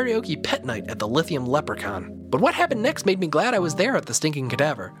attending karaoke pet night at the Lithium Leprechaun. But what happened next made me glad I was there at the Stinking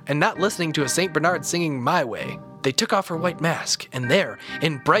Cadaver, and not listening to a St. Bernard singing My Way. They took off her white mask, and there,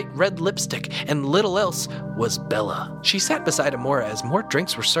 in bright red lipstick and little else, was Bella. She sat beside Amora as more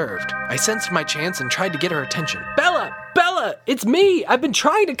drinks were served. I sensed my chance and tried to get her attention. Bella! Bella! It's me! I've been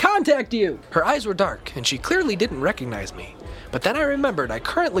trying to contact you! Her eyes were dark, and she clearly didn't recognize me. But then I remembered I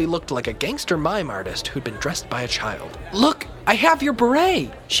currently looked like a gangster mime artist who'd been dressed by a child. Look, I have your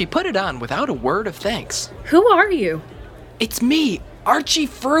beret! She put it on without a word of thanks. Who are you? It's me, Archie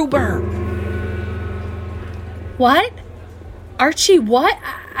Fruber! What? Archie, what?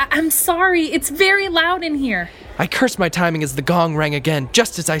 I'm sorry. It's very loud in here. I cursed my timing as the gong rang again,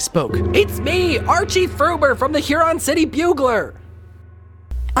 just as I spoke. It's me, Archie Fruber from the Huron City Bugler!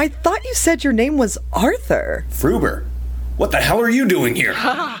 I thought you said your name was Arthur. Fruber, what the hell are you doing here?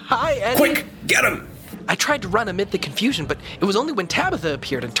 Hi, Eddie. Quick, get him! I tried to run amid the confusion, but it was only when Tabitha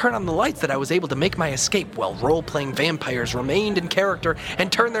appeared and turned on the lights that I was able to make my escape while role-playing vampires remained in character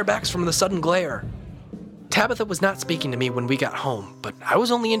and turned their backs from the sudden glare. Tabitha was not speaking to me when we got home, but I was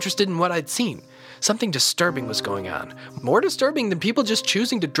only interested in what I'd seen. Something disturbing was going on. More disturbing than people just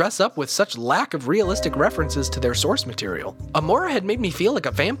choosing to dress up with such lack of realistic references to their source material. Amora had made me feel like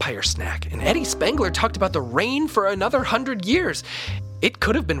a vampire snack, and Eddie Spangler talked about the reign for another 100 years. It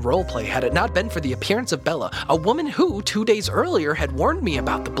could have been roleplay had it not been for the appearance of Bella, a woman who, 2 days earlier, had warned me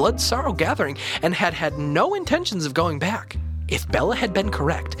about the Blood Sorrow Gathering and had had no intentions of going back. If Bella had been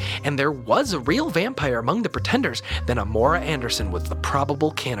correct, and there was a real vampire among the pretenders, then Amora Anderson was the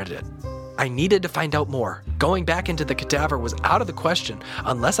probable candidate. I needed to find out more. Going back into the cadaver was out of the question,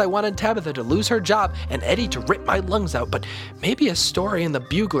 unless I wanted Tabitha to lose her job and Eddie to rip my lungs out, but maybe a story in the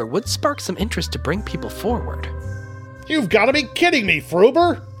Bugler would spark some interest to bring people forward. You've got to be kidding me,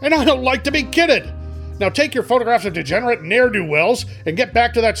 Fruber! And I don't like to be kidded! Now take your photographs of degenerate ne'er-do-wells and get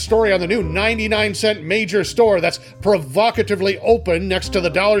back to that story on the new 99-cent major store that's provocatively open next to the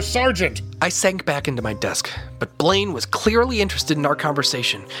Dollar Sergeant. I sank back into my desk, but Blaine was clearly interested in our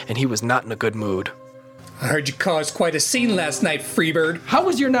conversation, and he was not in a good mood. I heard you caused quite a scene last night, Freebird. How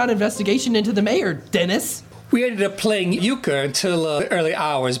was your non-investigation into the mayor, Dennis? We ended up playing euchre until the early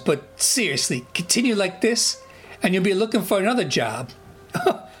hours, but seriously, continue like this, and you'll be looking for another job.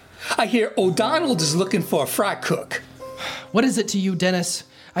 I hear O'Donnell is looking for a fry cook. What is it to you, Dennis?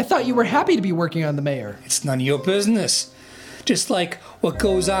 I thought you were happy to be working on the mayor. It's none of your business. Just like what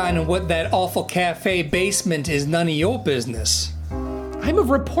goes on in what that awful cafe basement is none of your business. I'm a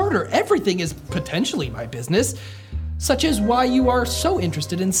reporter. Everything is potentially my business. Such as why you are so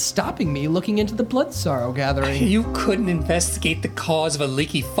interested in stopping me looking into the Blood Sorrow Gathering. You couldn't investigate the cause of a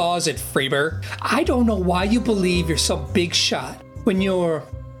leaky faucet, Freber. I don't know why you believe you're some big shot when you're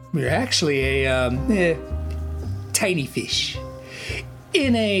actually a tiny fish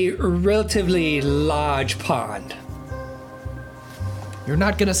in a relatively large pond. You're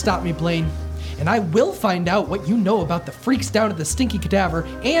not gonna stop me, Blaine. And I will find out what you know about the freaks down at the Stinky Cadaver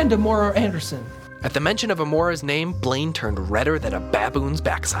and Amora Anderson. At the mention of Amora's name, Blaine turned redder than a baboon's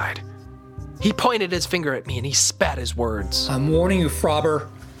backside. He pointed his finger at me and he spat his words. I'm warning you, Frobber.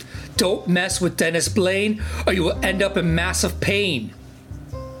 Don't mess with Dennis Blaine or you will end up in massive pain.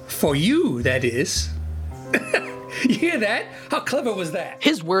 For you, that is. You hear that? How clever was that?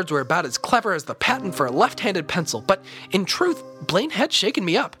 His words were about as clever as the patent for a left-handed pencil, but in truth, Blaine had shaken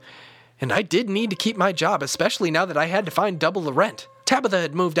me up. And I did need to keep my job, especially now that I had to find double the rent. Tabitha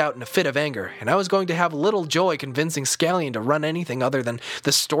had moved out in a fit of anger, and I was going to have little joy convincing Scallion to run anything other than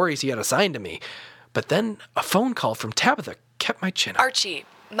the stories he had assigned to me. But then a phone call from Tabitha kept my chin up. Archie,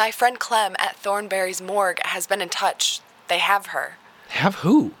 my friend Clem at Thornberry's morgue has been in touch. They have her. Have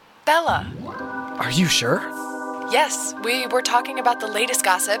who? Bella. Are you sure? Yes, we were talking about the latest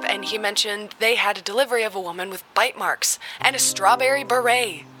gossip, and he mentioned they had a delivery of a woman with bite marks and a strawberry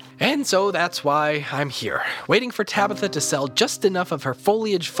beret. And so that's why I'm here, waiting for Tabitha to sell just enough of her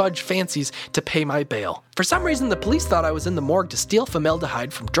foliage fudge fancies to pay my bail. For some reason, the police thought I was in the morgue to steal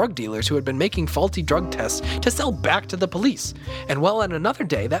formaldehyde from drug dealers who had been making faulty drug tests to sell back to the police. And while on another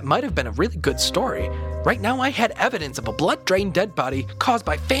day, that might have been a really good story, right now I had evidence of a blood-drained dead body caused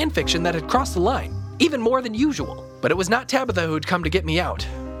by fan fiction that had crossed the line, even more than usual. But it was not Tabitha who'd come to get me out.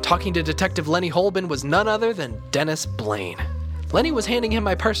 Talking to Detective Lenny Holben was none other than Dennis Blaine. Lenny was handing him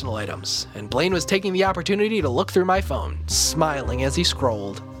my personal items, and Blaine was taking the opportunity to look through my phone, smiling as he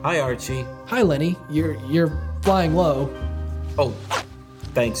scrolled. Hi, Archie. Hi, Lenny. You're flying low. Oh,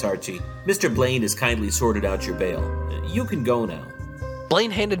 thanks, Archie. Mr. Blaine has kindly sorted out your bail. You can go now.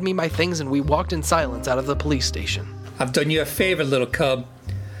 Blaine handed me my things, and we walked in silence out of the police station. I've done you a favor, little cub.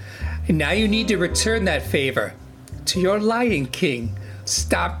 And now you need to return that favor to your Lion King.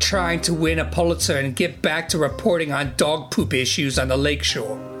 Stop trying to win a Pulitzer and get back to reporting on dog poop issues on the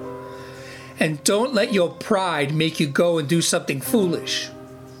lakeshore. And don't let your pride make you go and do something foolish.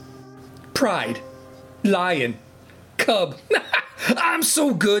 Pride, lion, cub. I'm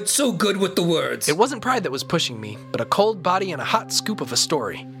so good with the words. It wasn't pride that was pushing me, but a cold body and a hot scoop of a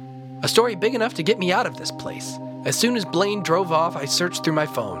story. A story big enough to get me out of this place. As soon as Blaine drove off, I searched through my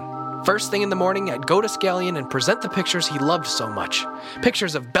phone. First thing in the morning, I'd go to Scallion and present the pictures he loved so much.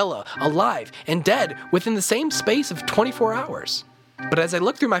 Pictures of Bella, alive and dead, within the same space of 24 hours. But as I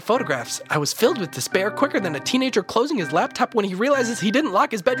looked through my photographs, I was filled with despair quicker than a teenager closing his laptop when he realizes he didn't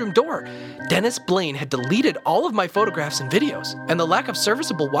lock his bedroom door. Dennis Blaine had deleted all of my photographs and videos, and the lack of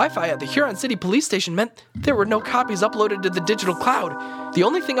serviceable Wi-Fi at the Huron City Police Station meant there were no copies uploaded to the digital cloud. The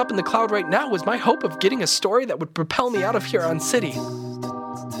only thing up in the cloud right now was my hope of getting a story that would propel me out of Huron City.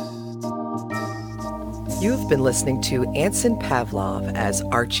 You've been listening to Anson Pavlov as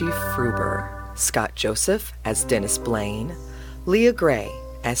Archie Fruber, Scott Joseph as Dennis Blaine, Leah Gray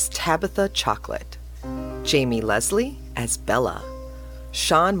as Tabitha Chocolate, Jamie Leslie as Bella,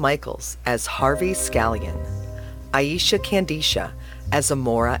 Shawn Michaels as Harvey Scallion, Aisha Candisha as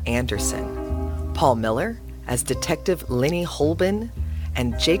Amora Anderson, Paul Miller as Detective Lenny Holben,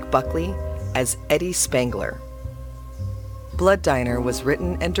 and Jake Buckley as Eddie Spangler. Blood Diner was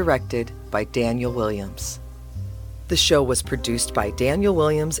written and directed by Daniel Williams. The show was produced by Daniel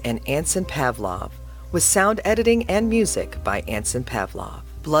Williams and Anson Pavlov, with sound editing and music by Anson Pavlov.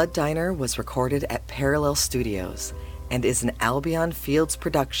 Blood Diner was recorded at Parallel Studios and is an Albion Fields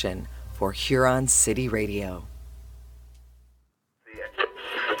production for Huron City Radio.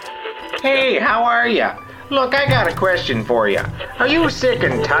 Hey, how are ya? Look, I got a question for you. Are you sick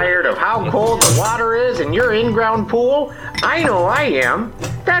and tired of how cold the water is in your in-ground pool? I know I am.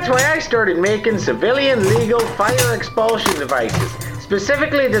 That's why I started making civilian legal fire expulsion devices,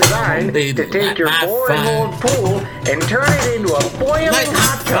 specifically designed to take your boring old pool and turn it into a boiling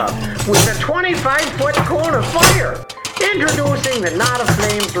hot tub with a 25-foot cone of fire. Introducing the Not a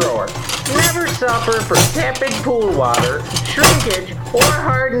Flamethrower. Never suffer from tepid pool water, shrinkage, or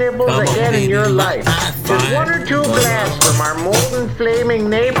hard nipples again in your life. Just one or two blasts from our molten flaming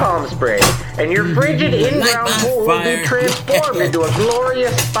napalm spray, and your frigid in-ground pool will be transformed into a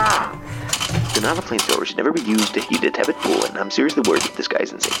glorious spa. The Not a Flamethrower should never be used to heat a tepid pool, and I'm seriously worried that this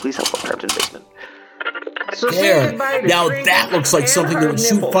guy's insane. Please help our trapped in the basement. There. Now that looks like something that would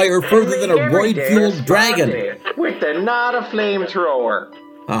shoot fire further than a roid-fueled dragon. With the Not a Flamethrower.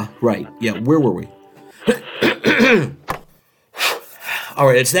 Right. Yeah, where were we? All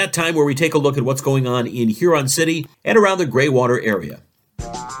right, it's that time where we take a look at what's going on in Huron City and around the Greywater area.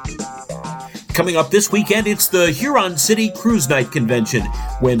 Coming up this weekend, it's the Huron City Cruise Night Convention,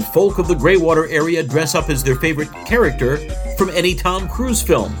 when folk of the Greywater area dress up as their favorite character from any Tom Cruise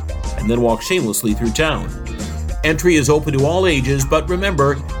film, and then walk shamelessly through town. Entry is open to all ages, but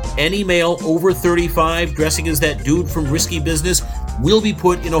remember, any male over 35 dressing as that dude from Risky Business will be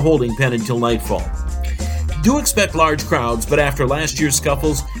put in a holding pen until nightfall. Do expect large crowds, but after last year's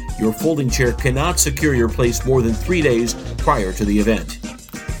scuffles, your folding chair cannot secure your place more than 3 days prior to the event.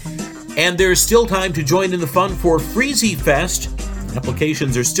 And there's still time to join in the fun for Freezy Fest.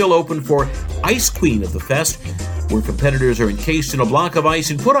 Applications are still open for Ice Queen of the Fest, where competitors are encased in a block of ice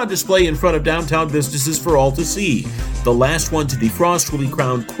and put on display in front of downtown businesses for all to see. The last one to defrost will be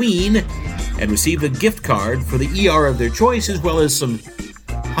crowned Queen and receive a gift card for the ER of their choice, as well as some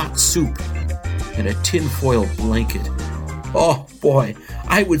hot soup and a tinfoil blanket. Oh boy,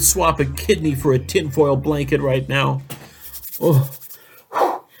 I would swap a kidney for a tinfoil blanket right now. Oh.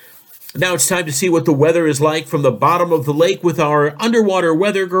 Now it's time to see what the weather is like from the bottom of the lake with our underwater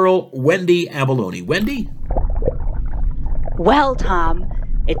weather girl, Wendy Abalone. Wendy? Well, Tom,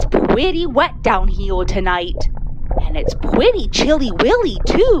 it's pretty wet down here tonight. And it's pretty chilly-willy,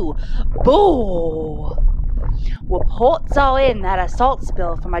 too. Boo! Reports are in that a salt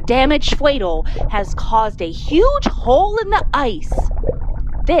spill from a damaged freighter has caused a huge hole in the ice.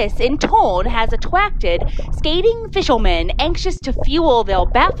 This, in turn, has attracted skating fishermen anxious to fuel their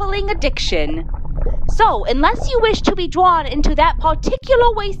baffling addiction. So, unless you wish to be drawn into that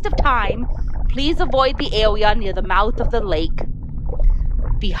particular waste of time, please avoid the area near the mouth of the lake.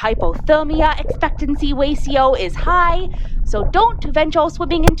 The hypothermia expectancy ratio is high, so don't venture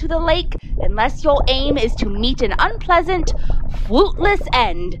swimming into the lake unless your aim is to meet an unpleasant, fruitless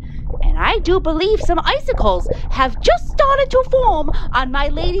end. And I do believe some icicles have just started to form on my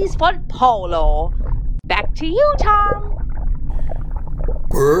lady's front parlor. Back to you, Tom.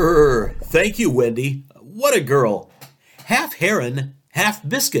 Brr. Thank you, Wendy. What a girl. Half heron, half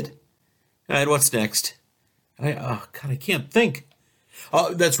biscuit. All right, what's next? I can't think.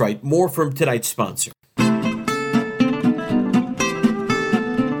 Oh, that's right. More from tonight's sponsor.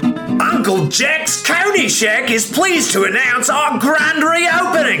 Uncle Jack's Coney Shack is pleased to announce our grand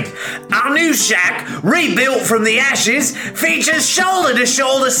reopening. Our new shack, rebuilt from the ashes, features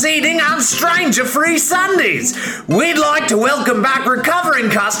shoulder-to-shoulder seating and stranger-free Sundays. We'd like to welcome back recovering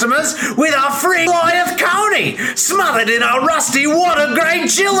customers with our free supply of Coney, smothered in our rusty water-grade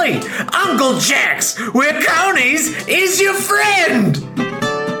chili. Uncle Jack's, where Coney's is your friend.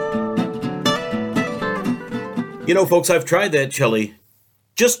 You know, folks, I've tried that chili.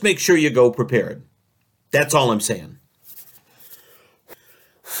 Just make sure you go prepared. That's all I'm saying.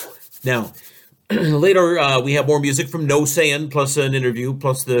 Now, later we have more music from No Sayin', plus an interview,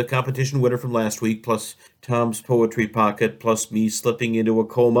 plus the competition winner from last week, plus Tom's Poetry Pocket, plus me slipping into a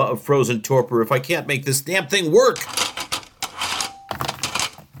coma of frozen torpor if I can't make this damn thing work.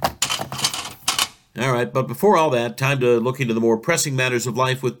 All right, but before all that, time to look into the more pressing matters of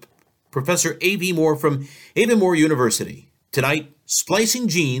life with Professor A.V. Moore from A.V. Moore University. Tonight, splicing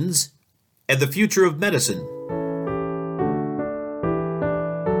genes and the future of medicine.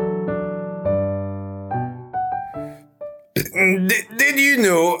 Did you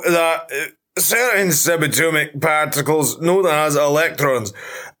know that certain subatomic particles known as electrons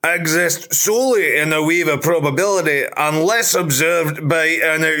exist solely in a wave of probability unless observed by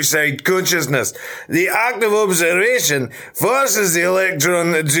an outside consciousness? The act of observation forces the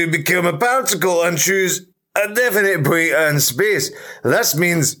electron to become a particle and choose a definite point in space. This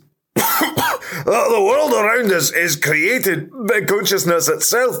means that the world around us is created by consciousness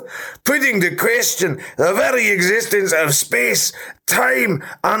itself, putting to question the very existence of space, time,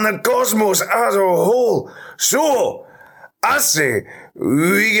 and the cosmos as a whole. So, I say,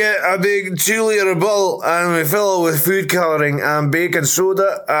 we get a big 2-litre bowl and we fill it with food colouring and baking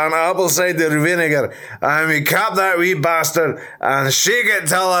soda and apple cider vinegar, and we cap that wee bastard and shake it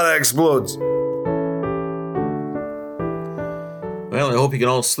till it explodes. Well, I hope you can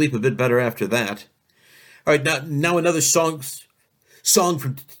all sleep a bit better after that. All right, now another song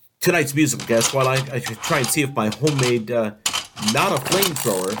from tonight's musical guest, while I try and see if my homemade, not a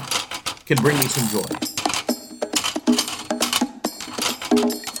flamethrower, can bring me some joy.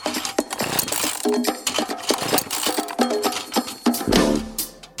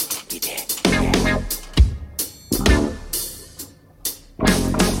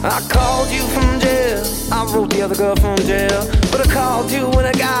 I called you from jail, I wrote the other girl from jail, but I called you when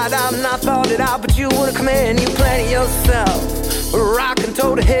I got out and I thought it out, but you wouldn't come in, you planted yourself, rockin'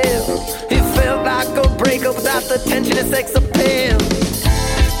 toe to hill. It felt like a breakup without the tension and sex appeal.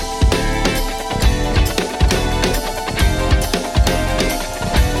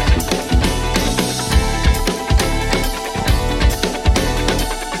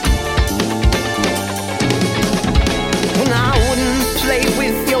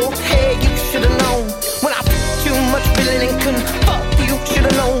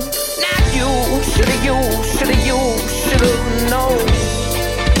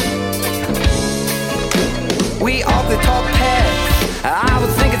 We all the top hats, I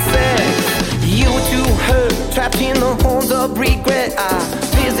was thinking sex. You were too hurt, trapped in the horns of regret. I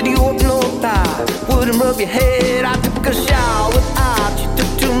visited you up north, I wouldn't rub your head. I took a shower without you,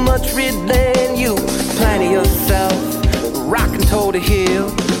 took too much riddling. You planted yourself, rockin' toe to heel,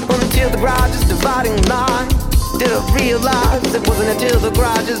 until the garage's dividing line. Did I realize it wasn't until the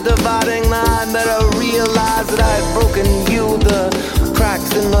garage's dividing line that I realized that I had broken you the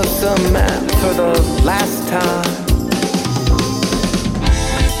cracks in the cement for the last time.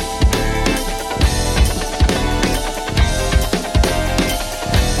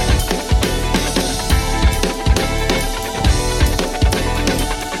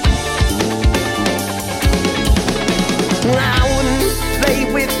 Nah.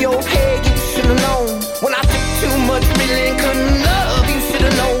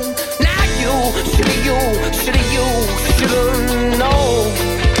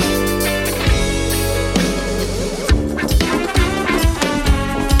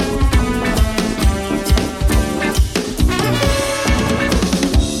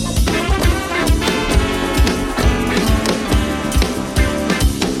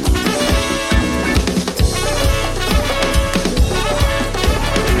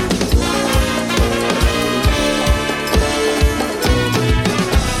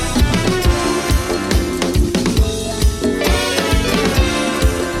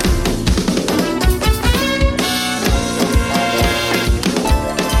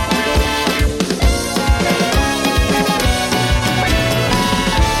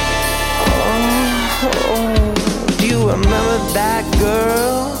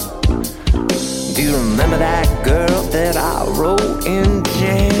 remember that girl that I wrote in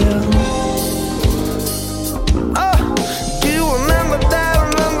jail? Oh, do you remember that,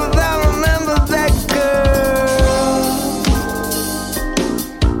 remember that girl?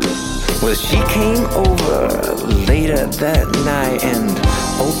 Well, she came over later that night and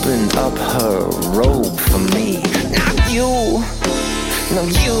opened up her robe for me. Not you, no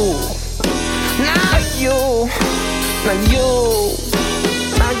you, not you, not you,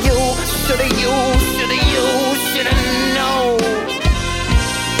 not you. Shoulda known.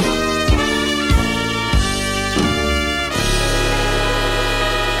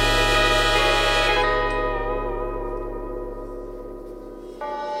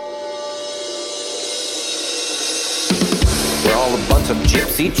 We're all a bunch of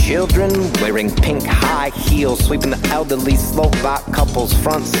gypsy children wearing pink high heels, sweeping the elderly Slovak couple's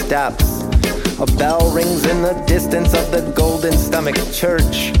front steps. A bell rings in the distance of the Golden Stomach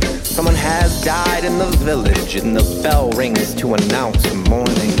Church. Someone has died in the village, and the bell rings to announce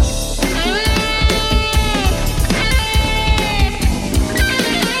mourning.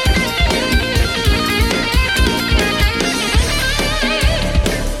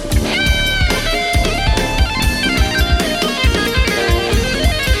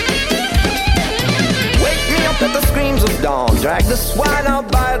 At the screams of dawn, drag the swine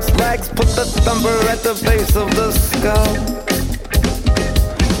out by its legs, put the thumper at the base of the skull.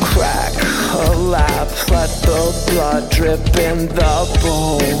 Crack her lap, let the blood drip in the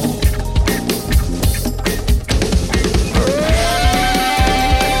bowl.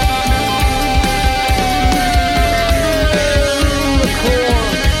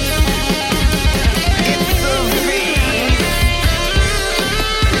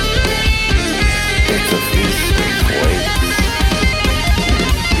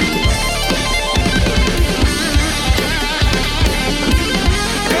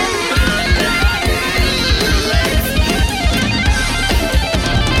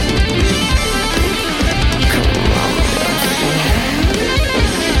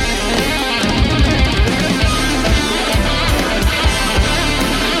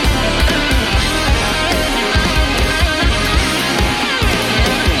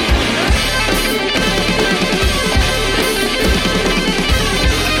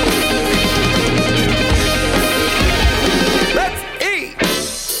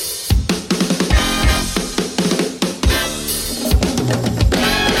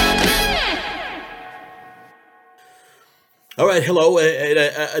 All right, hello,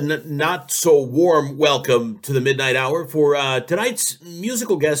 a not so warm welcome to the Midnight Hour for tonight's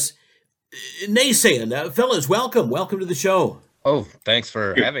musical guest, Naysayin. Fellas, welcome to the show. Oh, thanks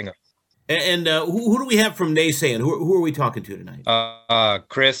for having us. And who do we have from Naysayin? Who are we talking to tonight?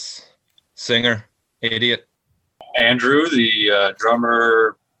 Chris, singer, idiot. Andrew, the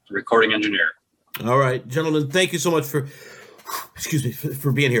drummer, recording engineer. All right, gentlemen, thank you so much for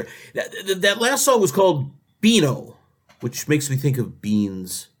being here. That last song was called Beano, which makes me think of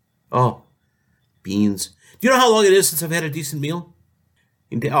beans. Oh, beans. Do you know how long it is since I've had a decent meal?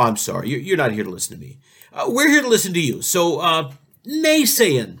 Oh, I'm sorry. You're not here to listen to me. We're here to listen to you. So,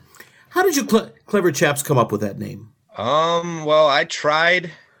 Naysayin, how did you clever chaps come up with that name? Well, I tried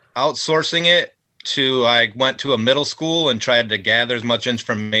outsourcing it I went to a middle school and tried to gather as much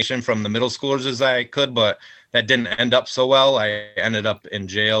information from the middle schoolers as I could, but that didn't end up so well. I ended up in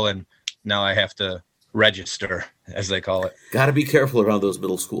jail, and now I have to register, as they call it. Got to be careful around those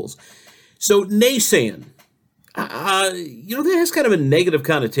middle schools. So, Naysayin, that has kind of a negative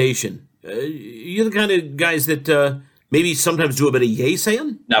connotation. You're the kind of guys that maybe sometimes do a bit of yay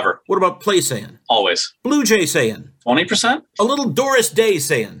saying? Never. What about play saying? Always. Blue Jay saying? 20%? A little Doris Day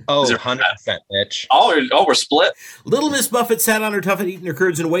saying? Oh, 100%, bitch. Oh, we're split? Little Miss Buffett sat on her tuffet eating her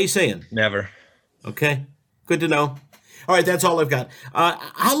curds and whey saying? Never. Okay, good to know. All right, that's all I've got.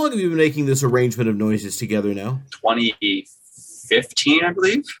 How long have you been making this arrangement of noises together now? 2015, I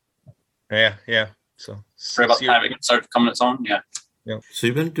believe. Yeah. So right about the time it started coming its own. Yeah. So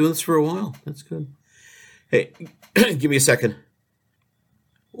you've been doing this for a while. That's good. Hey, give me a second.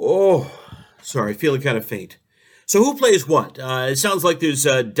 Oh, sorry, feeling kind of faint. So who plays what? It sounds like there's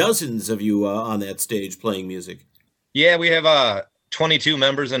dozens of you on that stage playing music. Yeah, we have 22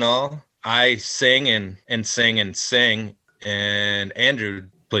 members in all. I sing and sing and sing, and Andrew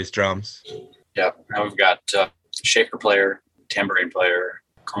plays drums. Yeah, now we've got shaker player, tambourine player,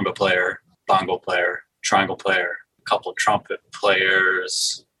 conga player, bongo player, triangle player, a couple of trumpet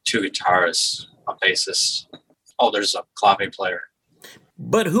players, 2 guitarists, a bassist. Oh, there's a clave player.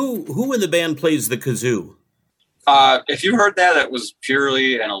 But who in the band plays the kazoo? If you heard that, it was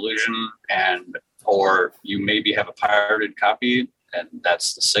purely an illusion, or you maybe have a pirated copy. and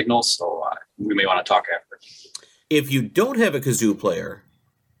that's the signal. So we may want to talk after. If you don't have a kazoo player,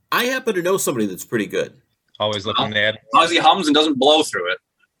 I happen to know somebody that's pretty good. Always looking to add. As long as he hums and doesn't blow through it.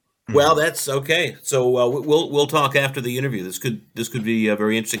 Well, that's okay. So we'll talk after the interview. This could be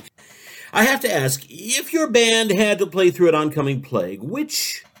very interesting. I have to ask, if your band had to play through an oncoming plague,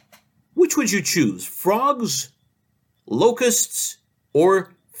 which would you choose? Frogs, locusts,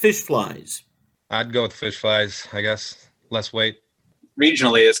 or fish flies? I'd go with fish flies, I guess. Less weight.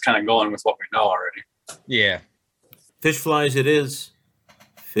 Regionally, it's kind of going with what we know already. Yeah. Fish flies it is.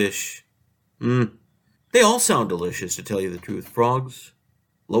 Fish. They all sound delicious, to tell you the truth. Frogs,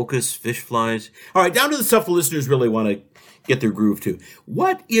 locusts, fish flies. All right, down to the stuff the listeners really want to get their groove to.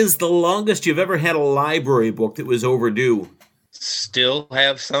 What is the longest you've ever had a library book that was overdue? Still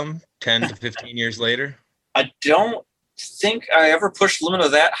have some 10 to 15 years later. I don't think I ever pushed the limit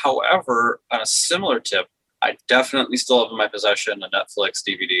of that. However, on a similar tip, I definitely still have in my possession a Netflix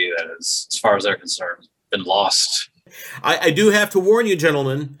DVD that is, as far as they're concerned, been lost. I do have to warn you,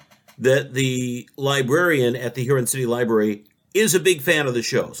 gentlemen, that the librarian at the Huron City Library is a big fan of the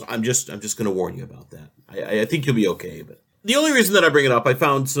show. So I'm just going to warn you about that. I think you'll be okay. But the only reason that I bring it up, I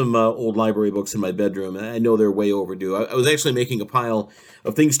found some old library books in my bedroom, and I know they're way overdue. I was actually making a pile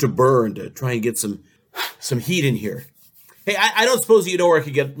of things to burn to try and get some heat in here. Hey, I don't suppose you know where I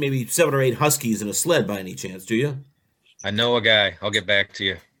could get maybe 7 or 8 huskies in a sled by any chance, do you? I know a guy. I'll get back to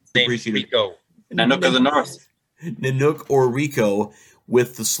you. Name's Rico. Nanook of the North. Nanook or Rico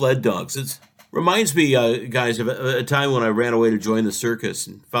with the sled dogs. It reminds me, guys, of a time when I ran away to join the circus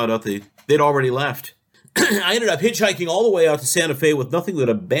and found out they'd already left. I ended up hitchhiking all the way out to Santa Fe with nothing but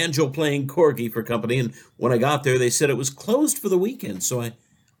a banjo-playing corgi for company, and when I got there, they said it was closed for the weekend, so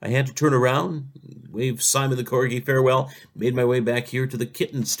I had to turn around, wave Simon the corgi farewell, made my way back here to the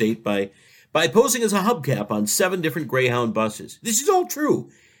kitten state by posing as a hubcap on 7 different Greyhound buses. This is all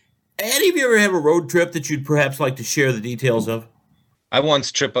true. Any of you ever have a road trip that you'd perhaps like to share the details of? I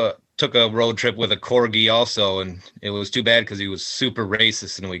once took a road trip with a corgi also, and it was too bad because he was super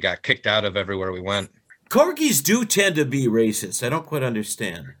racist, and we got kicked out of everywhere we went. Corgis do tend to be racist. I don't quite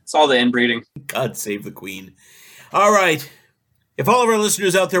understand. It's all the inbreeding. God save the queen. All right. If all of our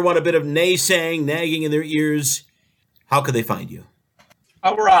listeners out there want a bit of naysaying, nagging in their ears, how can they find you?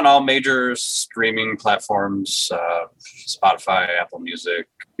 We're on all major streaming platforms, Spotify, Apple Music.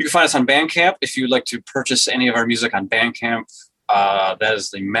 You can find us on Bandcamp. If you'd like to purchase any of our music on Bandcamp, that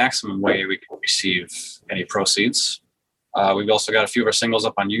is the maximum way we can receive any proceeds. We've also got a few of our singles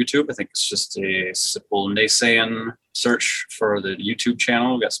up on YouTube. I think it's just a simple naysaying search for the YouTube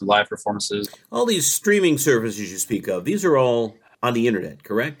channel. We've got some live performances. All these streaming services you speak of, these are all on the internet,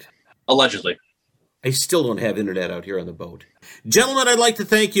 correct? Allegedly. I still don't have internet out here on the boat. Gentlemen, I'd like to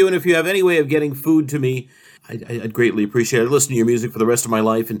thank you, and if you have any way of getting food to me, I'd greatly appreciate it. I'd listen to your music for the rest of my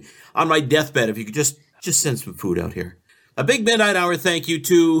life, and on my deathbed, if you could just send some food out here. A big Midnight Hour thank you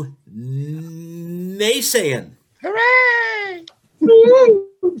to Naysayin. Hooray!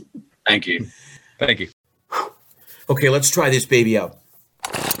 Thank you. Thank you. Okay, let's try this baby out.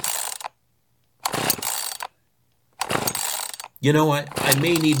 You know, I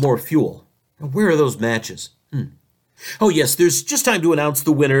may need more fuel. Where are those matches? Oh, yes, there's just time to announce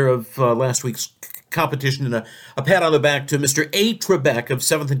the winner of last week's competition, and a pat on the back to Mr. A. Trebek of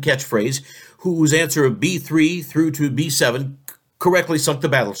 7th and Catchphrase, whose answer of B3 through to B7 correctly sunk the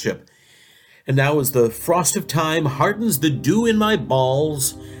battleship. And now as the frost of time hardens the dew in my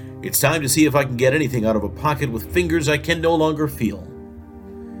balls, it's time to see if I can get anything out of a pocket with fingers I can no longer feel.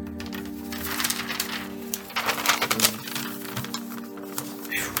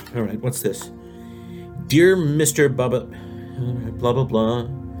 All right, what's this? Dear Mr. Bubba, blah, blah, blah.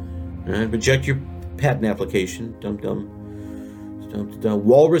 Reject your patent application. Dum, dum.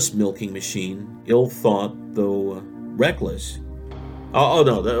 Walrus milking machine. Ill thought, though reckless. Oh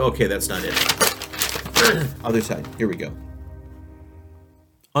no, okay, that's not it. Other side, here we go.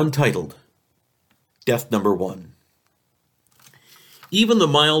 Untitled. Death number 1. Even the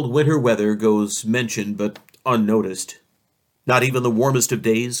mild winter weather goes mentioned but unnoticed. Not even the warmest of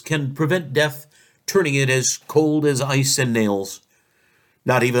days can prevent death turning it as cold as ice and nails.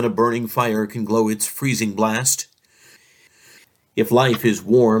 Not even a burning fire can glow its freezing blast. If life is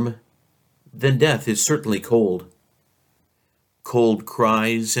warm, then death is certainly cold. Cold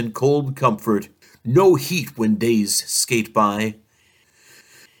cries and cold comfort, no heat when days skate by.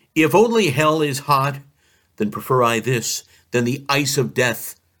 If only hell is hot, then prefer I this than the ice of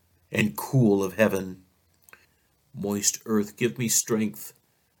death and cool of heaven. Moist earth, give me strength.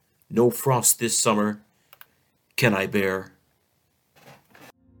 No frost this summer can I bear.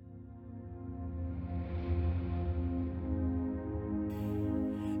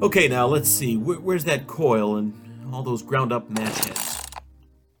 Okay, now let's see. Where's that coil and all those ground up match heads?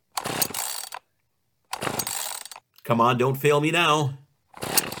 Come on, don't fail me now.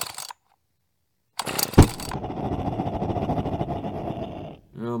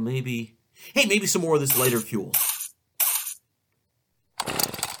 Oh, maybe... Hey, maybe some more of this lighter fuel.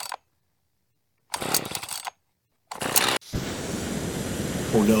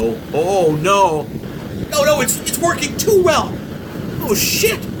 Oh no. Oh no. No, it's working too well. Oh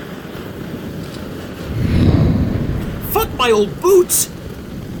shit. Fuck my old boots.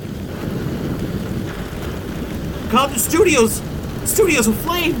 God, the studio's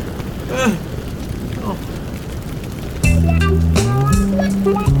aflame.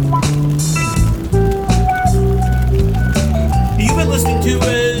 You've been listening to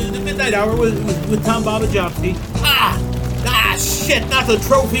the Midnight Hour with Tom Babajowski. Shit, not the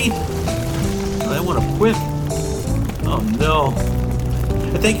trophy. I want to quit. Oh no.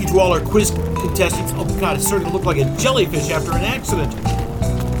 And thank you to all our quiz contestants. Oh god, it's starting to look like a jellyfish after an accident.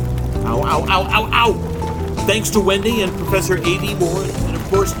 Ow, ow, ow, ow, ow. Thanks to Wendy and Professor A.V. Moore, and of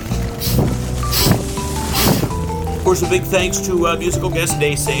course, a big thanks to musical guest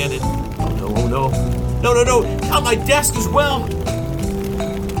Day Sand. And oh no. On my desk as well.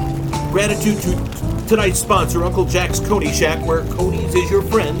 Gratitude to tonight's sponsor, Uncle Jack's Coney Shack, where Coney's is your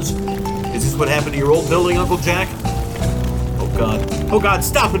friends. Is this what happened to your old building, Uncle Jack? Oh God,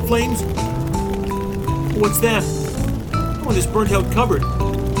 stop it, Flames! What's that? Oh, this burnt out cupboard.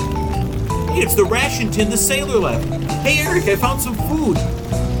 Hey, it's the ration tin the sailor left. Hey, Eric, I found some food.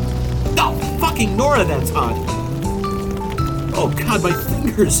 Oh, fucking Nora, that's hot. Oh God, my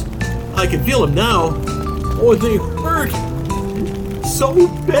fingers. I can feel them now. Oh, they hurt. So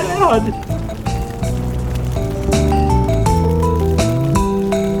bad.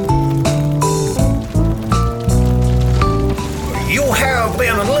 You have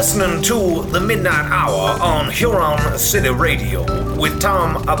been listening to the Midnight Hour on Huron City Radio with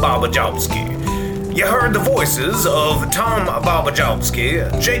Tom Babajowski. You heard the voices of Tom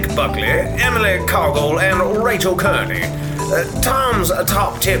Babajowski, Jake Buckley, Emily Coggle, and Rachel Kearney. Tom's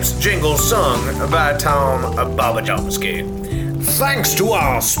Top Tips jingle sung by Tom Babajowski. Thanks to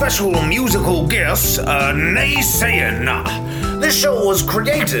our special musical guests, Naysayin. This show was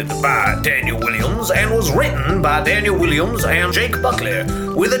created by Daniel Williams and was written by Daniel Williams and Jake Buckley,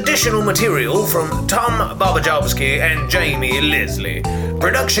 with additional material from Tom Babajowski and Jamie Leslie.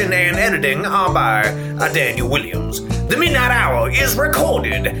 Production and editing are by Daniel Williams. The Midnight Hour is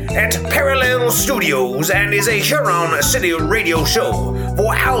recorded at Parallel Studios and is a Huron City radio show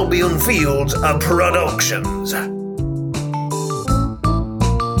for Albion Fields Productions.